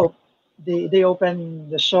I do hope they open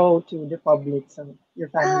the show to the public so your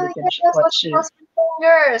Ah, family can yes, let's watch it. cross my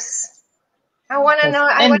fingers. I want to Yes. know.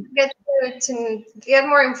 I And want to get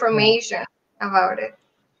more information about it.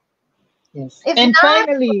 yes. If And not,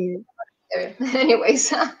 finally,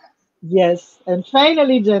 anyways. yes. And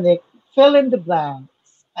finally, Janik, fill in the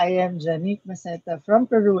blanks. I am Janik Maceta from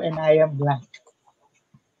Peru and I am blank.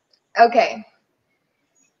 Okay.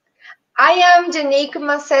 I am Janique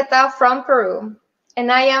Maceta from Peru,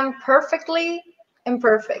 and I am perfectly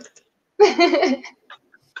imperfect. I,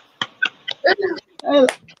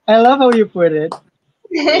 I love how you put it.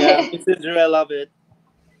 Yeah, me too, Drew. I love it.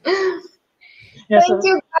 Yeah, Thank so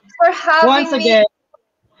you guys for once having me. again,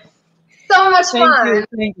 So much thank fun. you,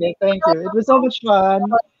 thank you, thank you. It was so much fun.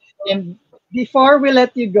 And before we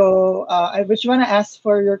let you go, I just want to ask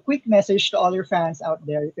for your quick message to all your fans out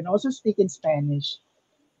there. You can also speak in Spanish.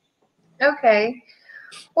 Okay.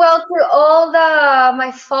 Well, to all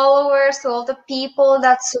my followers, to all the people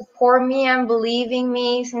that support me and believe in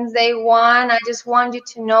me since day one, I just want you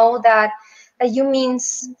to know that you mean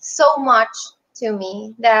so much to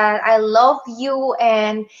me. That I love you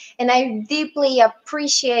and I deeply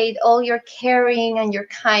appreciate all your caring and your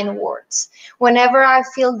kind words. Whenever I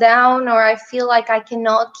feel down or I feel like I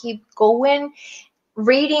cannot keep going,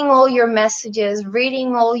 reading all your messages,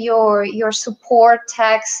 reading all your support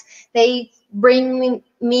texts, they bring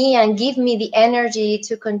me and give me the energy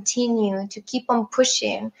to continue to keep on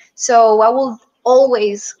pushing. So I will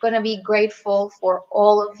always gonna be grateful for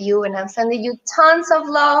all of you, and I'm sending you tons of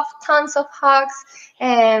love, tons of hugs,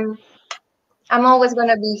 and I'm always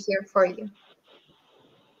gonna be here for you.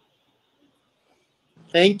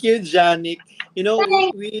 Thank you, Janik. You know,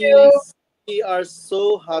 Thank we you. we are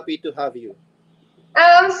so happy to have you.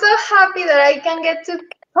 I'm so happy that I can get to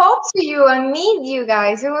talk to you and meet you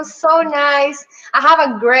guys. It was so nice. I have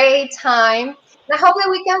a great time. I hope that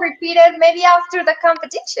we can repeat it maybe after the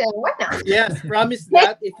competition. Why not? Yes, promise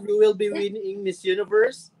that if you will be winning Miss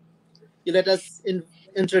Universe, you let us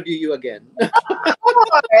interview you again.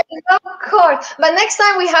 Of course. But next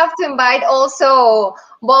time we have to invite also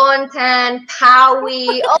Bontan,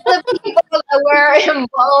 Powie, all the people that were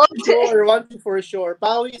involved. Sure, one thing for sure.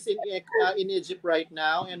 Pao is in Egypt right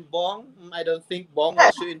now, and Bong, I don't think Bong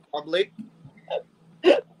wants you in public.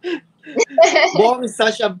 Bong is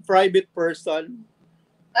such a private person.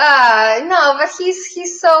 No, but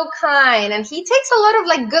he's so kind and he takes a lot of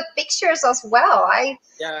like good pictures as well.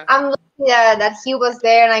 Yeah. I'm lucky that he was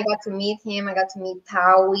there and I got to meet him. I got to meet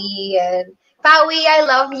Pawi, and Pawi, I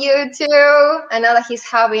love you too. I know that he's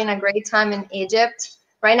having a great time in Egypt.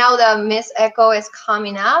 Right now the Miss Echo is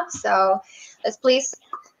coming up, so let's please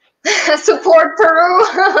support Peru.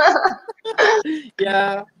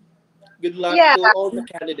 Yeah. Good luck Yeah. to all the Are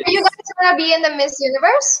you candidates. guys gonna be in the Miss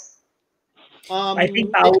Universe? I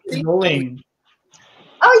think I Pao is think going.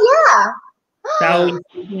 Oh Pao yeah. is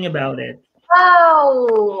thinking about it.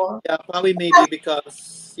 Wow. yeah, probably maybe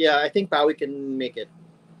because I think Pawi can make it.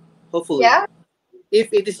 Hopefully, Yeah.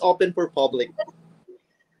 if it is open for public.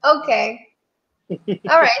 Okay.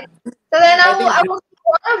 All right. So then I think I will see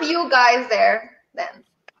one of you guys there then.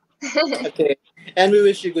 okay. And we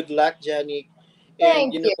wish you good luck, Jenny.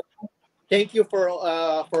 And Thank you. thank you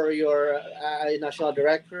for your national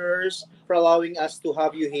directors for allowing us to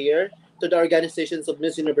have you here. To the organizations of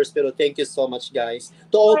Miss Universe Peru, thank you so much, guys.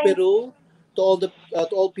 To all Peru, to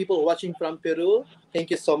all people watching from Peru,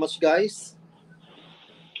 thank you so much, guys.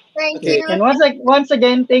 Thank Yes. Okay. you. And once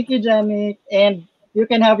again, thank you, Jamie. And you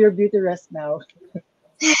can have your beauty rest now.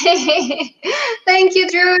 Thank you,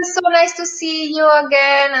 Drew. It's so nice to see you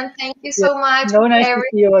again, and thank you Yes. so much So for nice to see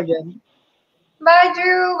everything. you again. Bye,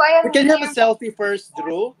 Drew. Bye, We can have a Amir. selfie first,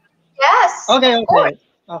 Drew. Yes, Okay, of course.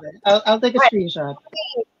 okay. Okay. I'll take a All right. screenshot.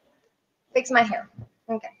 Fix my hair.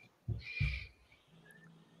 Okay.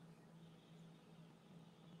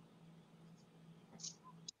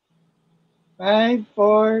 5,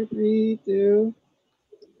 4, 3, 2,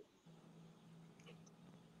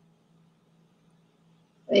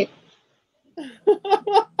 8.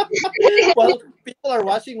 Well, people are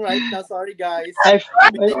watching right now. Sorry, guys. I,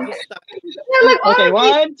 We take this time. You're like, okay, oh,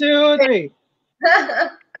 1, 2, 3.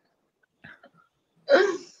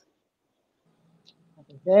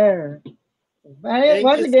 Okay, there. Bye. Thank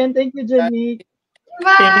Once you. again, thank you, Jenny. Thank you,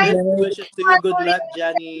 Bye. Best Jenny. wishes to you. Good luck,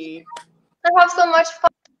 Jenny. I have so much fun.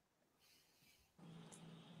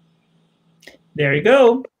 There you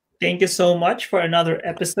go. Thank you so much for another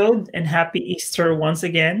episode and happy Easter once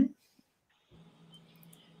again.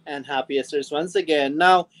 And happy Easter's once again.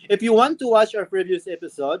 Now, if you want to watch our previous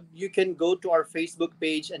episode, you can go to our Facebook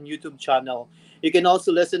page and YouTube channel. You can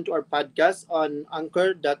also listen to our podcast on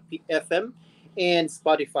anchor.fm and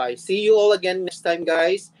Spotify. See you all again next time,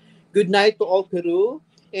 guys. Good night to all Peru.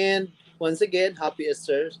 And once again, happy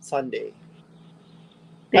Easter Sunday.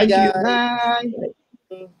 Bye, Thank you. guys.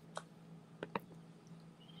 Bye.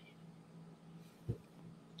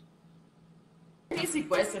 Easy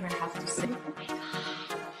question I have to say.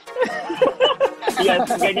 Yes,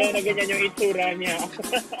 ganyan na ganyan yung itsura niya.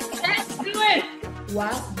 Let's do it!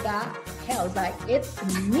 What the hell? Like, it's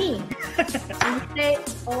me. And you say,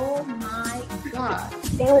 oh my God.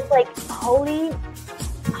 They was like, holy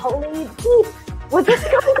beep. What's this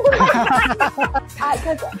going on?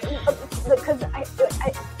 Because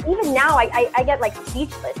even now I get like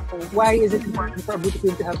speechless. Why is it important for a beauty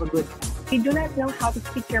queen to have a good? If you do not know how to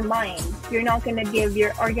speak your mind, you're not going to give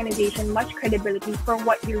your organization much credibility for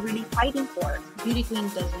what you're really fighting for. Beauty queen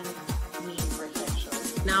doesn't mean perfection.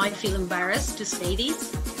 Now I feel embarrassed to say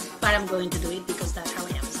this, but I'm going to do it because that's how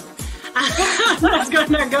I am. So I'm not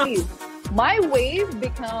gonna go. My wave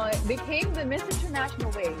became the Miss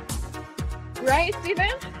International wave. Right,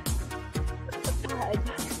 Steven?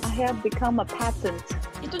 I have become a patent.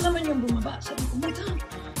 Ito naman yung bumaba. Sabi ko, oh my God,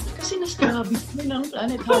 kasi nas-grabe mo ng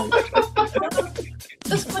planet how.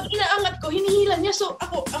 Tapos pag inaangat ko, hinihila niya. So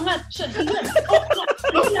ako, angat siya.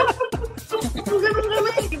 Hila.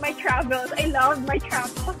 My travels. I love my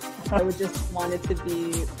travels. I would just want it to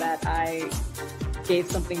be that I gave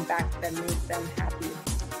something back that made them happy.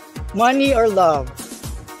 Money or love?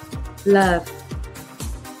 Love.